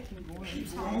 Amen.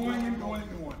 Keeps going and going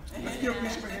and going. Let's give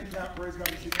Bishop a hand clap. Praise God.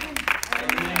 Keep going.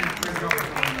 Amen. Praise God.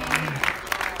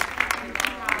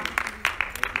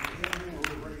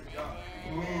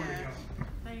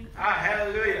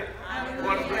 Hallelujah.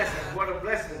 What a blessing. What a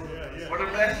blessing. What a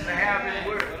blessing to have His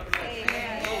word.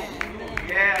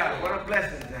 Yeah, what a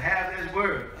blessing to have His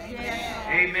word.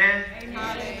 Amen.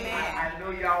 I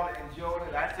know y'all enjoyed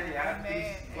it. I tell you, I feel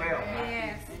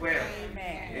well.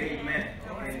 Amen.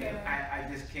 And I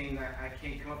just can't. I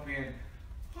can't come up here and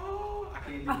I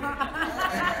can't do that.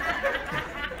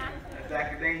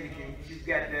 Dr. Dane, she's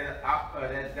got that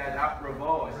opera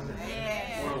voice.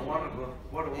 What a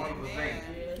wonderful thing.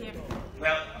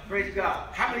 Well, Praise God.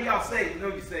 How many of y'all saved and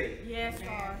know you saved? Yes,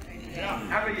 Lord.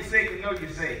 How many of you saved and know you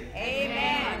saved?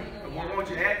 Amen. We want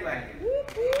you to act like it.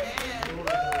 Give a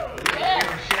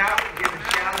shout. Give a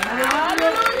shout.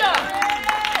 Hallelujah.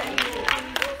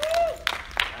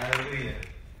 Hallelujah.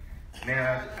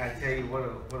 Man, I tell you what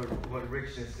a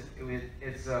richness.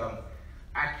 It's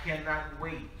I cannot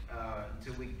wait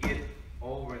until we get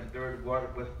over in third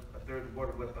ward with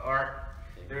the ark,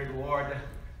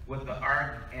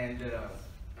 and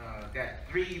got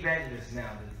 3 evangelists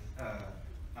now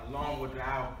along with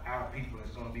our people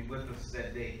that's going to be with us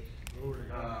that day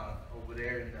over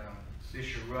there in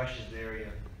Bishop Rush's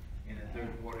area in the third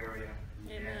ward area.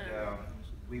 Amen. And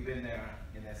we've been there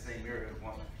in that same area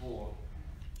once before,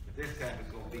 but this time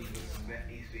it's going to be with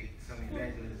some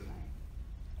evangelism.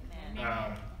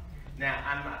 Amen. Now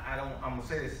I'm gonna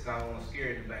say this because I don't want to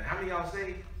scare anybody. How many of y'all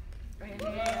saved? Amen. You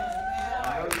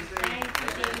know you saved? Thank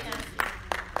you, Jesus.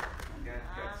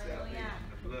 Got salvation,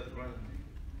 the blood running.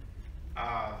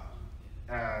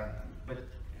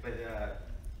 But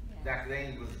Dr.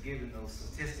 Dane was giving those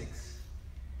statistics,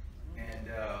 and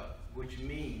which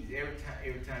means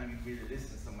every time you really listen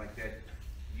to something like that,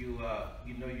 you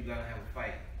know you gotta have a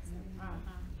fight.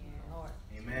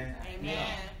 Amen. Amen.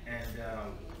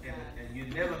 And you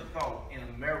never thought in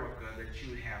America that you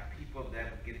would have people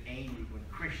that would get angry when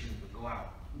Christians would go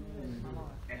out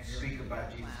and speak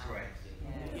about Jesus Christ.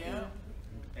 Yeah.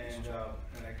 And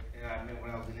I remember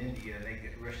when I was in India and they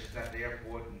rushed us out the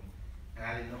airport, and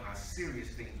I didn't know how serious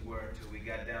things were until we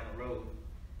got down the road,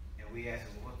 and we asked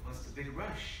them, what's the big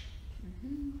rush?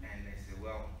 And they said,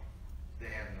 well,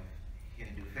 they're having a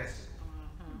Hindu festival.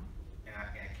 And I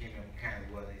came up kind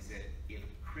of what they said, if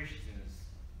Christians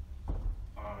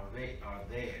are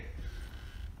there,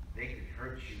 they could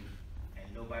hurt you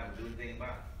and nobody will do anything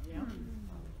about it. Yeah.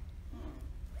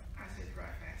 I said,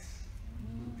 right fast.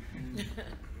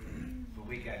 But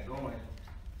we got going,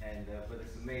 and but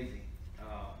it's amazing.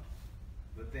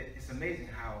 It's amazing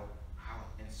how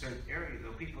in certain areas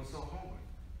though people are so hungry.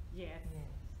 Yes.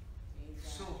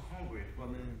 So hungry for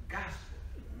the gospel.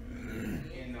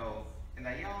 You know. And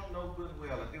now y'all know good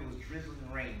well if it was drizzling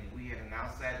and raining, we had an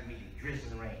outside meeting,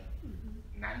 drizzling rain.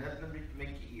 Not nothing to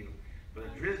make you ill, but a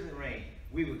drizzling rain,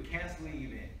 we would cancel the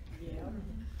event. Yeah.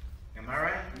 Am I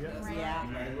right? Yes. Yeah.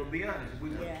 You might as well be honest. We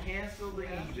would cancel the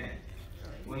event.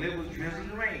 Well, it was drizzling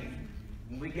and raining.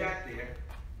 When we got there,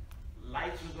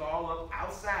 lights was all up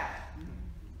outside.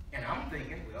 And I'm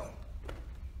thinking, well,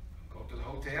 go to the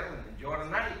hotel and enjoy the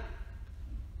night.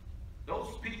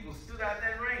 Those people stood out in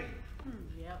that rain.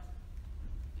 Yep.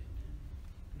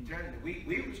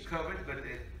 We was covered, but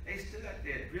they stood out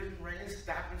there, drizzling rain,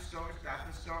 stop and start.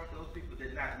 Those people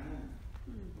did not move.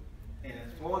 And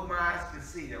as far as my eyes could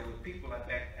see, there were people out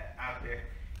there,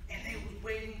 and they was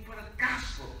waiting for the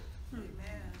gospel.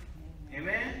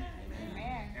 Amen.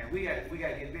 And we got to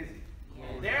get busy.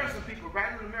 There are some people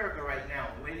right in America right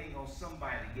now waiting on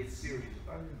somebody to get serious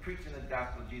about preaching the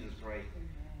gospel of Jesus Christ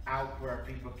out where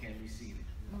people can receive it.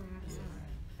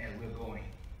 And we're going.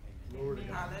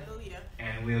 Hallelujah.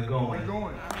 And we're going. We're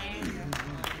going.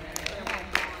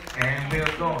 And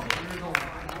we're going.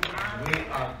 We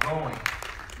are going.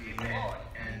 Amen.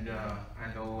 And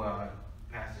I know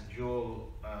Pastor Joel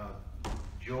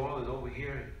is over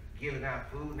here giving out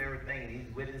food and everything, and he's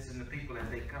witnessing the people as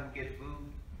they come get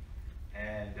food.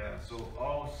 And so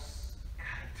all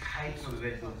types of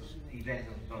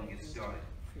evangelism going to get started.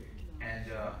 And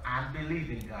I'm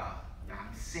believing God.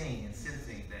 I'm seeing and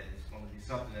sensing that it's going to be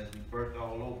something that's been birthed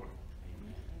all over.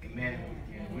 Amen.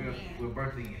 And we're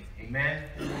birthing it. Amen.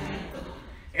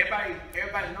 Everybody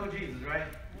know Jesus, right?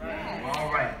 Yes.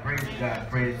 All right. Praise God.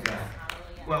 Praise God.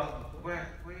 Well, where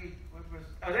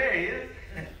oh, there he is.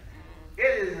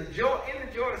 It is a joy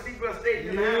to see Brother State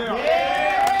in the house.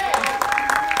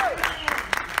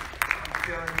 I'm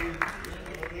telling you.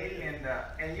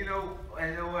 And you know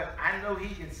what? I know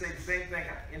he can say the same thing.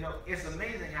 You know, it's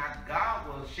amazing how God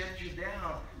will shut you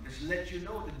down to let you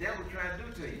know what the devil trying to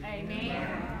do to you.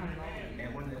 Amen.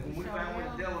 And when we find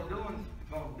what the devil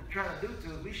trying to do to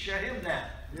us, we shut him down.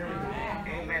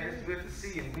 Amen. It's good to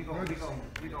see him. We're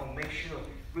gonna make sure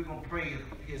we're gonna pray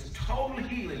his total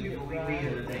healing before we leave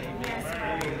here today.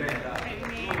 Amen.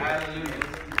 Hallelujah.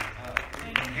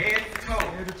 Head to toe.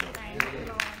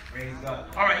 Praise God.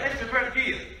 All right, let's prepare to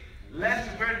give. Let's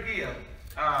prepare to give.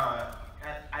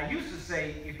 I used to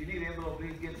say, if you need an envelope,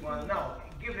 please get one. No,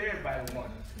 give everybody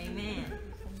one. Amen.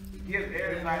 Give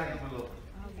everybody an envelope.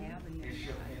 It's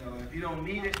your, if you don't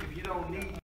need it,